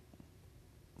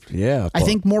 Yeah. I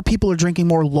think more people are drinking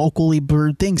more locally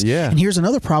brewed things. Yeah. And here's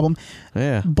another problem.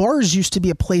 Yeah. Bars used to be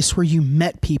a place where you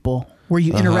met people, where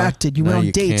you interacted, you went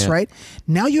on dates, right?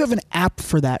 Now you have an app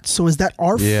for that. So is that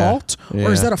our fault,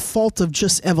 or is that a fault of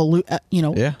just social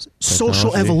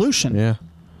Technology. evolution? Yeah.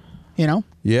 You know?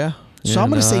 Yeah. So I'm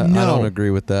going to say no. I don't agree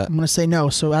with that. I'm going to say no.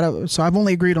 So I've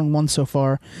only agreed on one so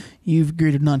far. You've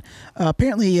agreed on none.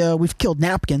 Apparently, we've killed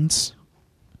napkins.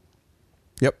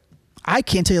 Yep. I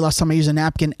can't tell you the last time I used a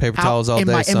napkin. Paper towels all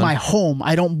day, in my home.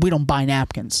 We don't buy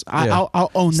napkins.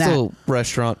 I'll own that. Still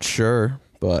restaurant, sure,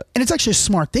 but and it's actually a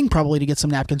smart thing probably to get some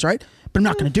napkins, right? But I'm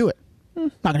not going to do it.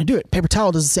 Not going to do it. Paper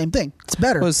towel does the same thing. It's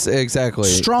better. well, exactly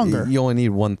Stronger. You only need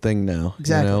one thing now.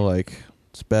 Exactly. You know, like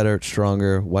it's better. It's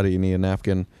stronger. Why do you need a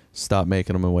napkin? Stop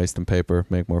making them and wasting paper.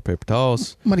 Make more paper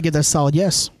towels. I'm going to give that a solid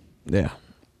yes. Yeah.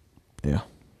 Yeah.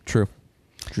 True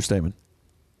statement.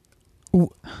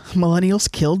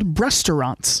 Millennials killed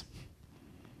restaurants.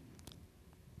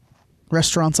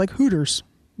 Restaurants like Hooters,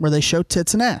 where they show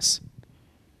tits and ass.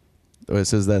 Oh, it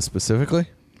says that specifically?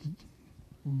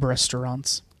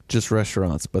 Restaurants. Just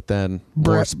restaurants, but then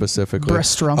more specifically.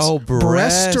 Restaurants. Oh,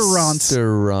 Restaurants.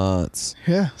 Restaurants.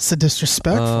 Yeah, it's a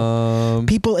disrespectful.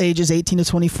 People ages 18 to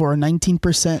 24 are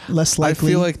 19% less likely.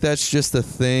 I feel like that's just a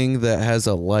thing that has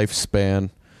a lifespan,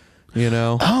 you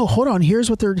know? Oh, hold on. Here's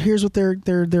what they're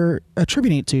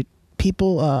attributing it to.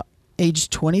 People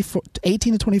aged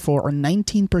 18 to 24 are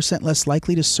 19% less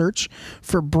likely to search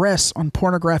for breasts on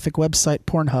pornographic website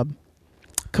Pornhub.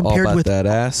 All about that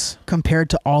ass. Compared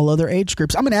to all other age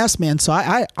groups. I'm an ass man, so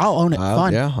I'll own it.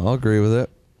 Fine. Yeah, I'll agree with it.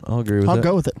 I'll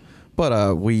go with it.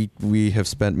 But we have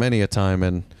spent many a time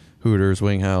in Hooters,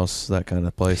 Wing House, that kind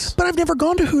of place. But I've never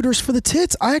gone to Hooters for the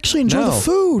tits. I actually enjoy the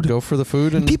food. Go for the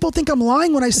food, and people think I'm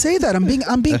lying when I say that. I'm being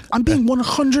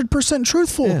 100%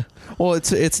 truthful. Yeah. Well,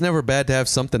 it's never bad to have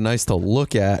something nice to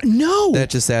look at. No, that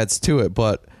just adds to it.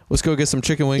 But let's go get some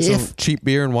chicken wings, some cheap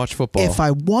beer, and watch football. If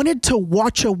I wanted to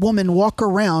watch a woman walk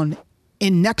around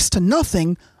in next to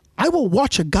nothing, I will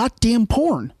watch a goddamn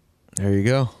porn. There you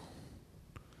go.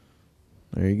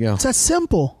 It's that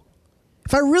simple.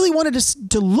 If I really wanted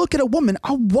to look at a woman,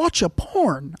 I'll watch a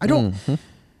porn. I don't.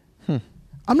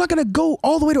 I'm not going to go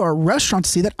all the way to a restaurant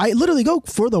to see that. I literally go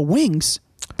for the wings.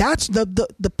 That's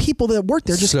the people that work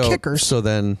there, just kickers. So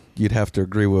then you'd have to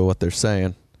agree with what they're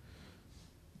saying.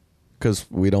 Because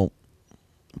we don't.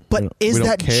 But is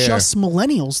that just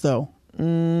millennials, though?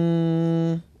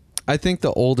 I think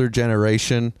the older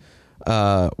generation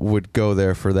would go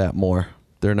there for that more.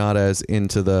 They're not as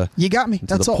into the. You got me.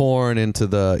 That's all. Porn, into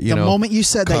the the moment you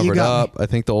said that, you got up. Me. I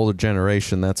think the older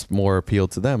generation, that's more appeal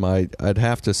to them. I'd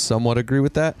have to somewhat agree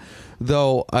with that,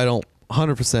 though I don't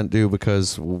 100% do,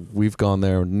 because we've gone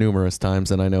there numerous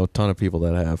times, and I know a ton of people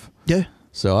that have. Yeah.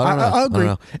 So I don't know. I agree. I don't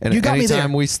know. And you got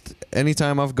anytime me there.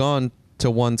 Anytime I've gone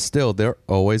to one still, they're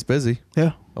always busy.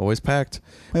 Yeah. Always packed.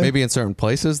 Yeah. Maybe in certain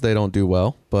places they don't do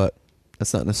well, but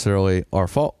that's not necessarily our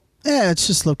fault. Yeah, it's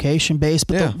just location based.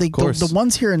 But the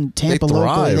ones here in Tampa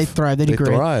locally, they thrive. They do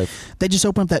great. Thrive. They just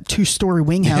opened up that 2-story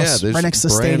wing house right next to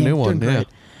the stadium. New one. Doing great.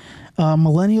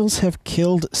 Millennials have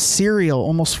killed cereal.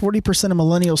 Almost 40% of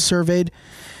millennials surveyed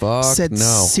said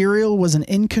cereal was an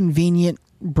inconvenient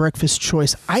breakfast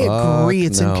choice. I agree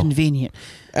it's inconvenient.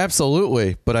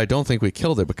 Absolutely, but I don't think we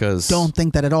killed it because... Don't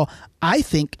think that at all. I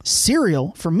think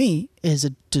cereal, for me, is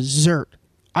a dessert.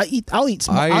 I'll eat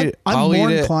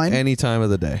it any time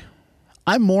of the day.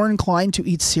 I'm more inclined to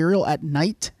eat cereal at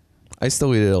night. I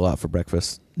still eat it a lot for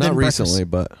breakfast. Not recently,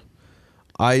 but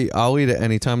I'll eat it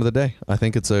any time of the day. I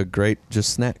think it's a great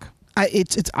just snack.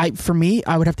 For me,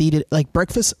 I would have to eat it like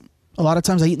breakfast. A lot of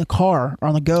times I eat in the car or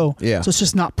on the go. Yeah. So it's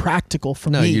just not practical for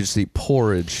me. No, you just eat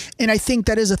porridge. And I think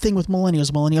that is a thing with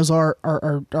millennials. Millennials are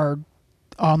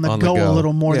on the go a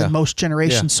little more than most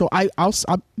generations. So I'll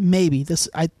maybe.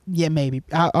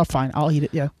 I'll fine. I'll eat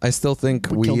it. Yeah. I still think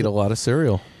we eat a lot of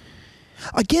cereal.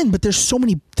 Again, but there's so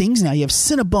many things now. You have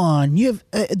Cinnabon. You have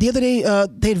the other day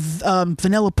they had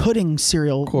vanilla pudding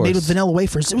cereal made with vanilla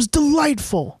wafers. It was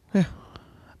delightful. Yeah.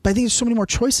 But I think there's so many more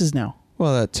choices now.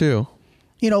 Well, that too.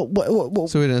 So we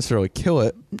didn't necessarily kill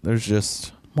it. There's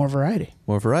just more variety.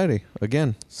 More variety.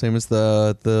 Again, same as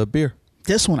the beer.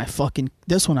 This one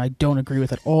I don't agree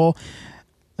with at all.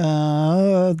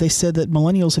 They said that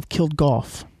millennials have killed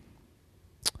golf.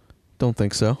 Don't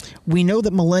think so. We know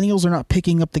that millennials are not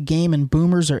picking up the game and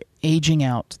boomers are aging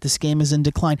out. This game is in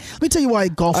decline. Let me tell you why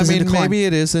golf is in decline. Maybe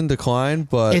it is in decline,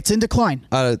 but it's in decline.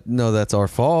 No, that's our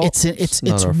fault. It's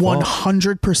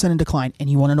 100% in decline. And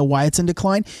you want to know why it's in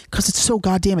decline? Because it's so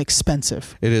goddamn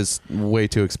expensive. It is way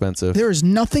too expensive. There is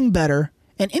nothing better.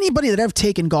 And anybody that I've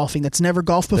taken golfing that's never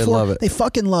golfed before, love it. they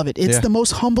fucking love it. It's Yeah. the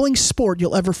most humbling sport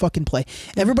you'll ever fucking play.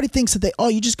 Everybody thinks that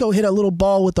you just go hit a little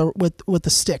ball with the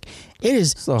stick. It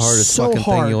is It's the hardest so fucking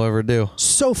hard. thing you'll ever do.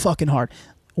 So fucking hard.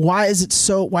 Why is it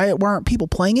so? Why aren't people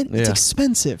playing it? It's Yeah.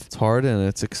 expensive. It's hard and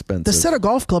it's expensive. The set of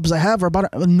golf clubs I have are about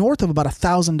north of about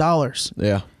 $1,000,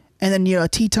 Yeah. and then a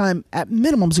tee time at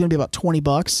minimum is going to be about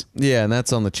 $20. Yeah, and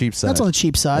that's on the cheap side. That's on the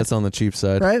cheap side. That's on the cheap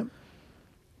side. Right?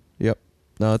 Yep.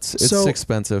 No, it's So-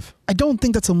 expensive. I don't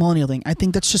think that's a millennial thing. I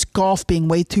think that's just golf being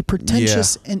way too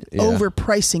pretentious and Yeah.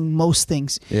 overpricing most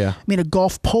things. Yeah. I mean, a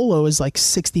golf polo is like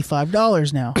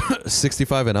 $65 now.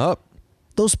 65 and up.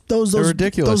 Those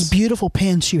ridiculous. Those beautiful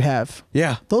pants you have.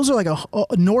 Yeah. Those are like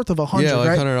north of 100, Yeah, like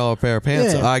right? $100 pair of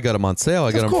pants. Yeah. I got them on sale.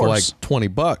 I got Of them for like course.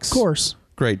 $20. Of course.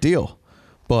 Great deal.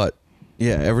 But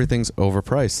yeah, everything's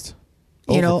overpriced.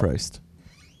 Overpriced.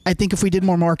 I think if we did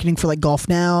more marketing for like Golf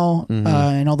Now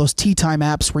and all those tee time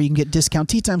apps where you can get discount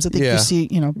tee times, I think Yeah. you see,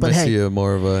 but I hey, see a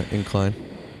more of a incline.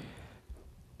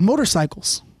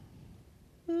 motorcycles.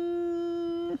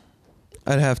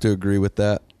 I'd have to agree with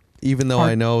that. Even though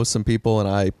I know some people and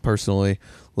I personally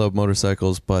love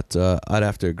motorcycles, but I'd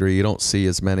have to agree. You don't see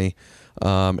as many,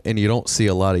 and you don't see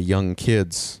a lot of young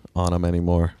kids on them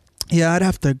anymore. Yeah, I'd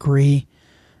have to agree.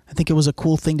 I think it was a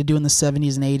cool thing to do in the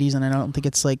 70s and 80s, and I don't think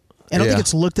it's like, I don't think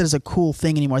it's looked at as a cool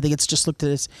thing anymore. I think it's just looked at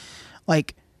as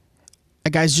like a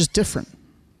guy's just different.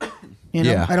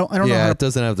 Yeah. I don't know. Yeah, How it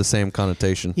doesn't have the same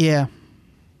connotation. Yeah.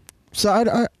 So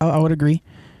I would agree.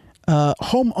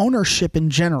 Home ownership in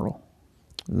general.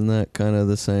 Isn't that kind of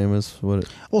the same as what it...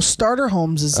 Well, starter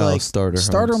homes is starter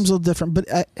homes. homes are different, but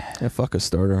Yeah, fuck a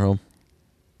starter home.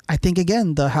 I think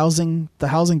again the housing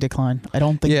decline. I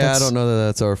don't think. Yeah, I don't know that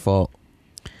that's our fault.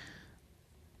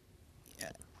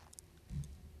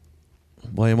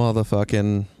 Blame all the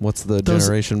fucking... What's the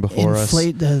generation before us?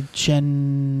 Inflate the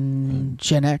Gen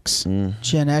X,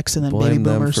 Gen X, and then Blame baby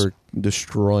them boomers. for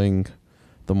destroying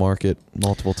the market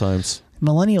multiple times.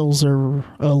 Millennials are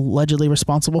allegedly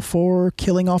responsible for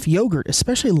killing off yogurt,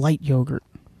 especially light yogurt.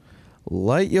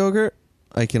 Light yogurt,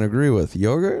 I can agree with.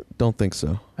 Yogurt, don't think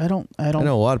so. I don't. I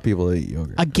know a lot of people that eat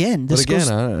yogurt. Again, this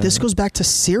goes back to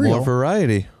cereal. More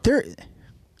variety.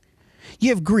 You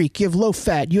have Greek, you have low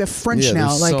fat, you have French Yeah, now.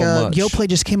 there's Like so much. Yoplait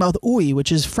just came out with Ouï,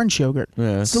 which is French yogurt.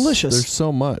 Yeah, it's delicious. There's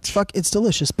so much. It's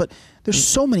delicious, but there's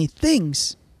so many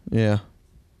things. Yeah.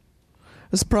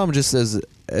 That's the problem just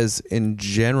as in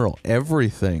general,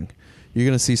 everything. You're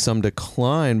going to see some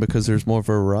decline because there's more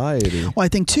variety. Well, I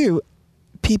think too,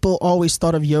 people always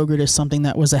thought of yogurt as something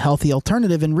that was a healthy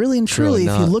alternative, and really and truly,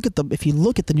 really if you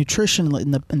look at the nutrition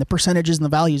and the percentages and the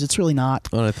values, it's really not.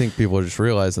 And I think people are just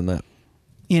realizing that.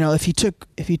 If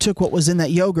you took what was in that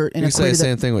yogurt and You say the equated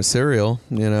same thing with cereal,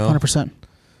 100%.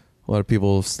 A lot of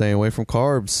people staying away from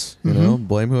carbs, you know.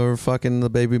 Blame whoever fucking the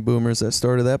baby boomers that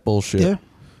started that bullshit. Yeah.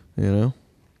 You know?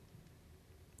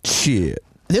 Shit.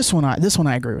 This one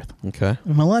I agree with. Okay.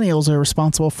 Millennials are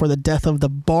responsible for the death of the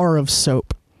bar of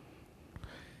soap.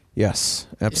 Yes,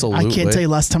 absolutely. I can't tell you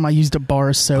last time I used a bar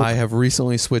of soap. I have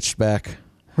recently switched back.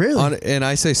 Really? And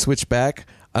I say switch back.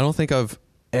 I don't think I've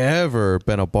ever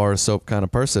been a bar of soap kind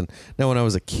of person. Now, when I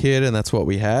was a kid and that's what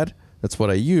we had, that's what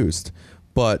I used.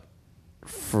 But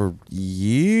for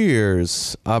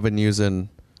years, I've been using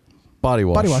body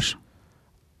wash. Body wash.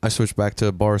 I switched back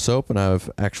to bar soap, and I've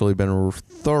actually been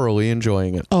thoroughly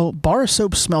enjoying it. Oh, bar of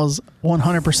soap smells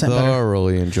 100% better.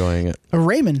 Thoroughly enjoying it.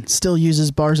 Raymond still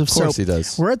uses bars of soap. Of course he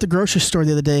does. We're at the grocery store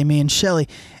the other day, me and Shelly,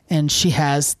 and she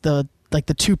has the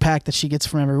 2-pack that she gets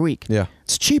from every week. Yeah.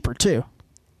 It's cheaper too.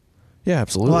 Yeah,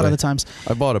 absolutely. A lot of the times.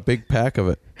 I bought a big pack of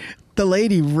it. The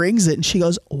lady rings it and she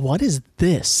goes, "What is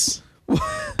this?"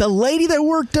 The lady that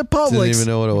worked at Publix Didn't even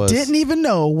know what it was. Didn't even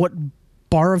know what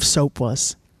bar of soap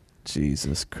was.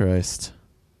 Jesus Christ.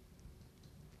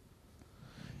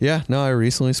 Yeah, no, I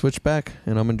recently switched back,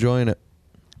 and I'm enjoying it.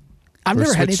 I've Or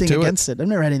never had switched anything to it. against it. I've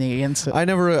never had anything against it.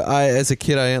 As a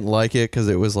kid, I didn't like it because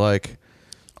it was like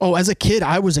Oh, as a kid,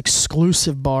 I was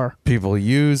exclusive bar. people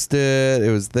used it. It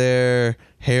was there.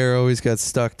 Hair always got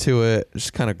stuck to it. It's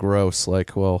just kind of gross.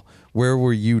 Like, well, where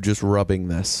were you just rubbing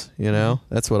this? You know?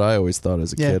 That's what I always thought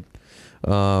as a Yeah. kid.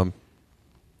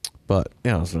 But,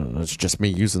 you know, it's just me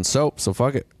using soap, so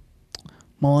fuck it.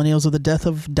 Millennials are the death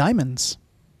of diamonds.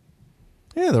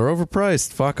 Yeah, they're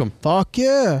overpriced. Fuck them. Fuck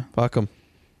yeah. Fuck them.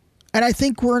 And I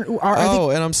think And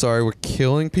I'm sorry, we're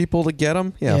killing people to get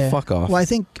them? Yeah, fuck off. Well, I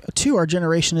think too, our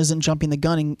generation isn't jumping the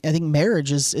gun. And I think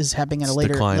marriage is happening at a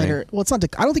later. declining. Well, it's not.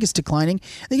 I don't think it's declining.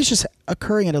 I think it's just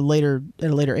occurring at a later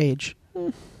age.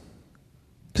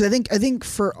 Because I think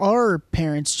for our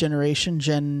parents' generation,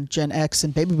 Gen X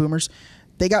and baby boomers,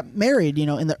 they got married,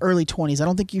 in the early 20s. I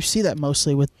don't think you see that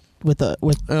mostly with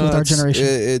our generation.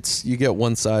 It's you get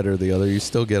one side or the other. You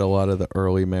still get a lot of the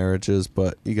early marriages,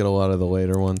 but you get a lot of the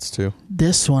later ones too.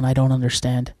 This one I don't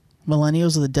understand.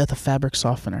 Millennials are the death of fabric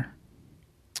softener.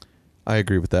 I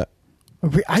agree with that.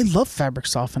 I love fabric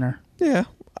softener. Yeah,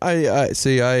 I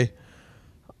see. I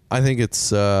think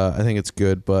it's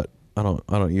good, but I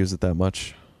don't use it that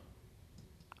much.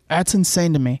 That's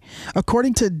insane to me.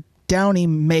 According to Downy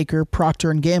maker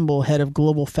Procter & Gamble, head of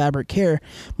global fabric care,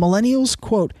 millennials,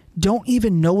 quote, don't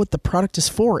even know what the product is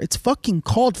for. It's fucking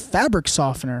called fabric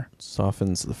softener.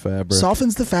 Softens the fabric.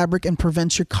 Softens the fabric and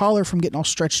prevents your collar from getting all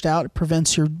stretched out. It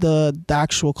prevents the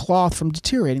actual cloth from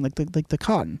deteriorating, like the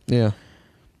cotton. Yeah.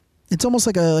 It's almost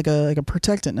like a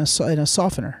protectant and a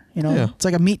softener. Yeah. It's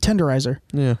like a meat tenderizer.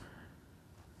 Yeah.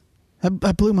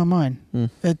 That blew my mind.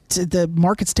 The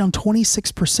market's down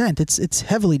 26%. It's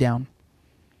heavily down.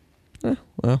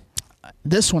 Well,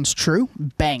 this one's true.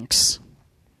 Banks.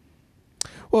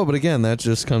 Well, but again, that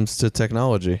just comes to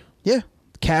technology. Yeah.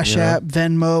 Cash App,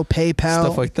 Venmo, PayPal.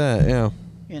 Stuff like that, yeah.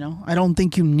 I don't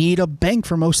think you need a bank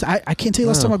for most. I can't tell you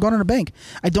last time I've gone in a bank.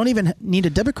 I don't even need a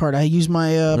debit card. I use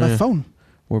my my phone.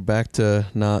 We're back to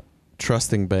not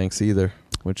trusting banks either,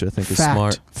 which I think is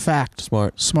smart.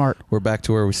 Smart. We're back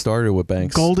to where we started with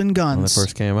banks. Golden guns. When they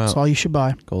first came out. That's all you should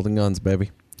buy. Golden guns, baby.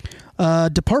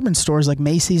 Department stores like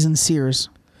Macy's and Sears.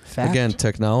 Fact. Again,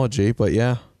 technology, but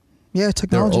yeah. Yeah,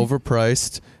 technology. They're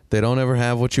overpriced. They don't ever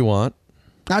have what you want.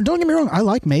 Now, don't get me wrong. I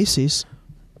like Macy's.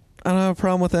 I don't have a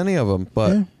problem with any of them,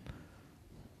 but... Yeah.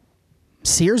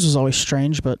 Sears was always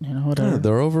strange, but, whatever. Yeah,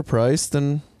 they're overpriced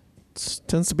and it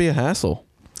tends to be a hassle.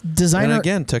 Designer... And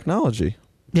again, technology.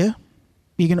 Yeah.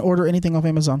 You can order anything off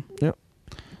Amazon. Yep.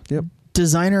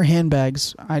 Designer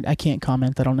handbags. I can't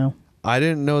comment. I don't know. I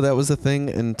didn't know that was a thing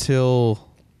until...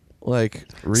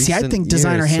 recent See, I think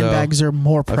designer handbags are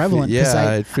more prevalent.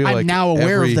 I feel I'm like now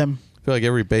aware of them. I feel like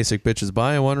every basic bitch is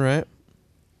buying one, right?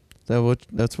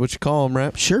 That's what you call them,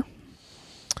 right? Sure.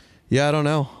 Yeah, I don't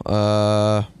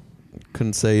know.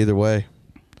 Couldn't say either way.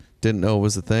 Didn't know it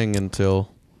was a thing until...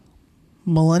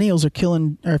 Millennials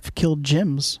have killed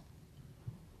gyms.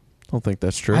 I don't think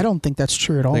that's true. I don't think that's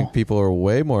true at all. I think people are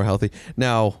way more healthy.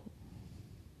 Now,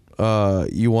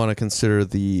 you want to consider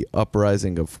the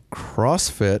uprising of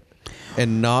CrossFit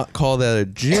and not call that a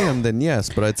gym, then yes,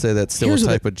 but I'd say that's still a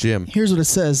type of gym. Here's what it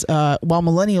says. While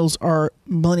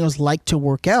millennials like to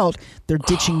work out, they're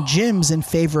ditching gyms in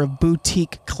favor of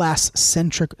boutique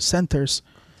class-centric centers.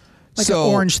 Like an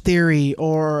Orange Theory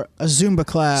or a Zumba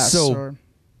class. So,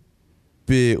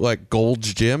 be like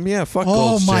Gold's Gym? Yeah, fuck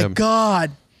Gold's Gym. Oh, my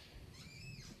God.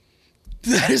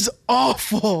 That is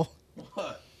awful.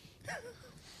 What?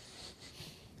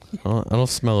 I don't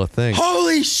smell a thing.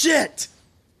 Holy shit!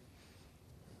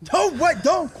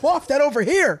 Don't quaff that over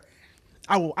here.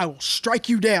 I will strike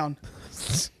you down.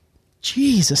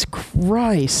 Jesus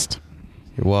Christ.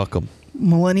 You're welcome.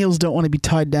 Millennials don't want to be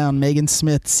tied down. Megan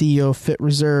Smith, CEO of Fit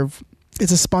Reserve.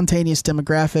 It's a spontaneous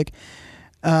demographic.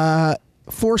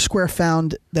 Foursquare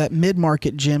found that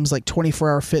mid-market gyms like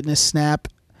 24-Hour Fitness, Snap,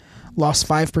 lost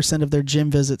 5% of their gym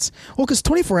visits. Well, because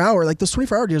 24-hour, those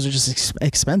 24-hour deals are just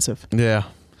expensive. Yeah.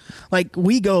 Like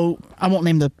we go, I won't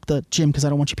name the gym because I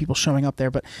don't want you people showing up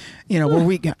there. But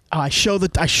where I show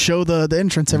the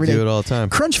entrance every day. Do it all the time.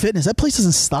 Crunch Fitness, that place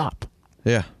doesn't stop.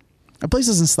 Yeah. That place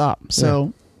doesn't stop.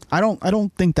 So I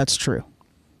don't think that's true.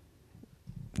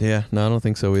 Yeah, no, I don't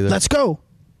think so either. Let's go.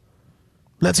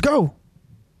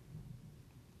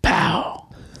 Pow.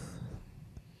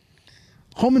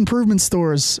 Home improvement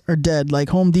stores are dead, like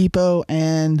Home Depot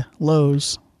and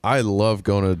Lowe's. I love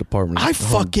going to department. I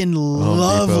fucking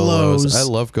love Lowe's. I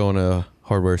love going to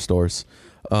hardware stores.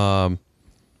 Again,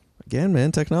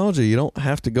 man, technology. You don't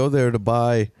have to go there to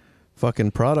buy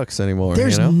fucking products anymore.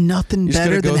 There's nothing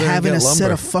better than having a lumber. set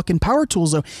of fucking power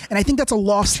tools, though. And I think that's a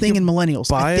lost thing in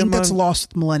millennials. I think that's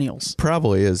lost with millennials.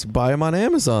 Probably is. Buy them on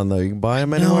Amazon, though. You can buy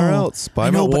them anywhere else. Buy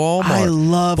them at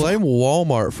Walmart. Blame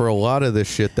Walmart for a lot of this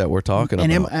shit that we're talking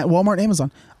about. At Walmart and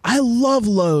Amazon. I love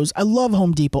Lowe's. I love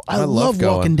Home Depot. I love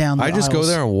walking down the aisles. I just go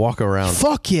there and walk around.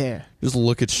 Fuck yeah. Just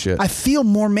look at shit. I feel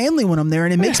more manly when I'm there,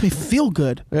 and it makes me feel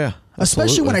good. Yeah.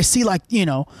 Especially when I see,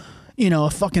 a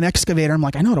fucking excavator. I'm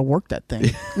like, I know how to work that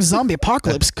thing. Zombie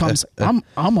apocalypse comes. I'm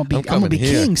gonna be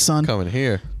king, son. Coming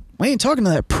here. We ain't talking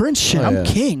to that Prince shit. I'm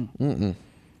king. Mm-mm.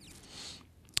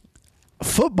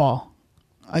 Football.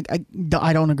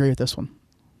 I don't agree with this one.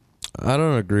 I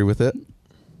don't agree with it.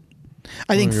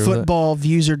 I think football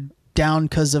views are down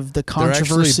because of the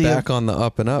controversy. They're actually back on the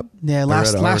up and up. Yeah,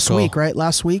 last week, right?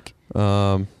 Last week.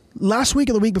 Last week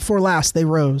or the week before last, they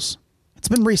rose. It's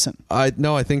been recent. I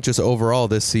think just overall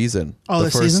this season. Oh,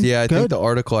 this season? Yeah, I think Good. the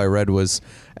article I read was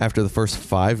after the first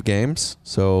 5 games,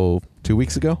 so 2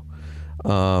 weeks ago.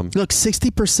 Look,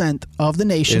 60% of the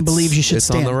nation believes you should it's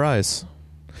stand. on the rise.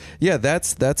 Yeah,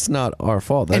 that's not our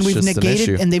fault. That's and we've just an issue.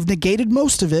 negated, and they've negated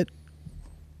most of it.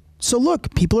 So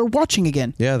look, people are watching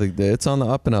again. Yeah, it's on the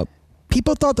up and up.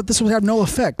 People thought that this would have no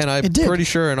effect, And I'm it did. pretty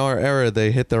sure in our era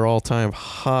they hit their all-time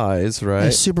highs, right?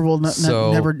 The Super Bowl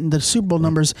never. The Super Bowl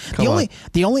numbers.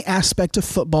 The only aspect of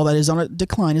football that is on a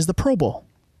decline is the Pro Bowl.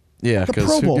 Yeah, the because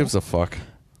Pro who Bowl. gives a fuck?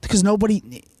 Because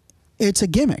nobody. It's a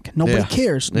gimmick. Nobody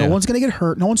cares. No one's going to get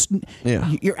hurt. No one's.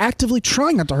 Yeah. You're actively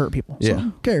trying not to hurt people. So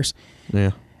who cares?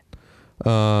 Yeah.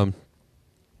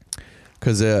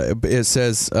 Because it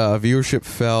says viewership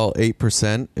fell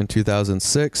 8% in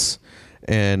 2006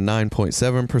 and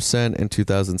 9.7% in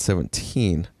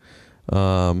 2017.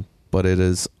 But it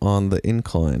is on the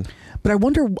incline. But I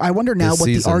wonder now This what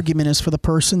season. the argument is for the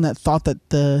person that thought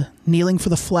that the kneeling for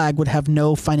the flag would have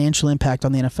no financial impact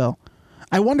on the NFL.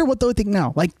 I wonder what they think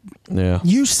now. Like,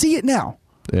 you see it now.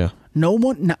 Yeah. No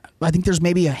one. I think there's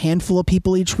maybe a handful of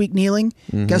people each week kneeling.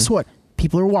 Mm-hmm. Guess what?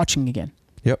 People are watching again.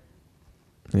 Yep.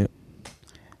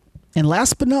 And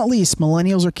last but not least,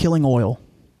 millennials are killing oil.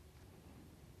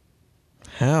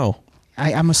 How?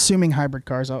 I'm assuming hybrid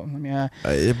cars.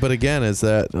 But again, is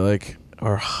that like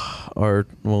are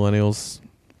millennials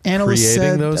Analysts creating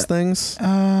said, those things?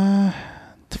 The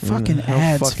fucking How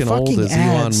ads. fucking old is ads.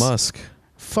 Elon Musk?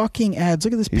 Fucking ads.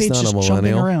 Look at this He's page not a just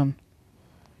jumping millennial. around.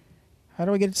 How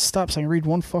do I get it to stop so I can read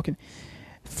one fucking...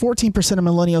 14% of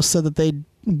millennials said that they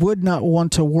would not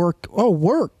want to work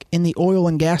in the oil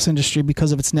and gas industry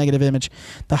because of its negative image.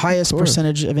 The highest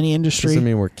percentage of any industry. Doesn't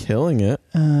mean we're killing it.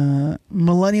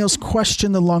 Millennials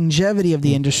question the longevity of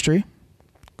the industry.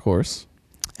 Of course.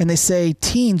 And they say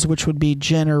teens, which would be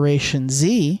Generation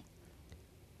Z,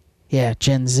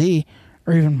 Gen Z,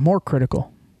 are even more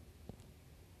critical.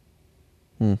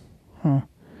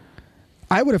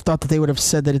 I would have thought that they would have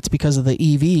said that it's because of the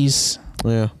EVs,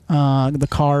 the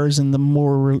cars, and the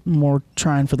more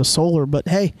trying for the solar. But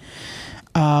hey,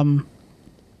 do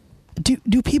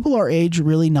people our age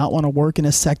really not want to work in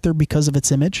a sector because of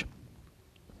its image?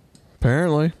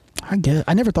 Apparently. I get.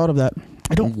 I never thought of that.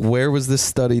 I don't. Where was this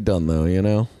study done, though? You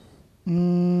know,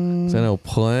 'Cause I know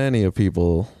plenty of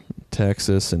people,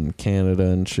 Texas and Canada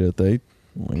and shit. They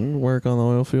work on the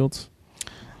oil fields.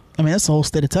 I mean, that's the whole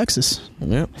state of Texas.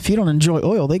 Yeah. If you don't enjoy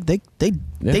oil, they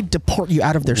deport you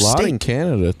out of their a lot state. in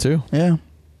Canada too. Yeah.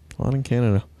 A lot in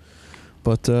Canada.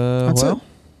 But That's it.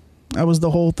 That was the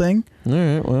whole thing. All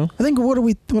right. Well, I think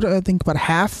I think about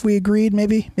half we agreed,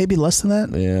 maybe less than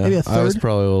that. yeah. Maybe a third. I was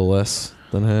probably a little less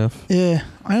than half. Yeah,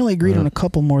 I only agreed on a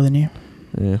couple more than you.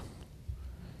 Yeah.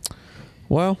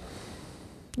 Well,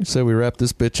 you said we wrap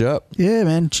this bitch up. Yeah,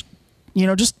 man. You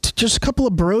know, just a couple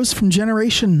of bros from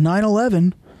Generation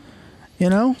 9/11. You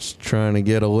know, Just trying to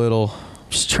get a little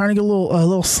a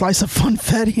little slice of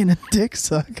funfetti and a dick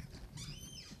suck.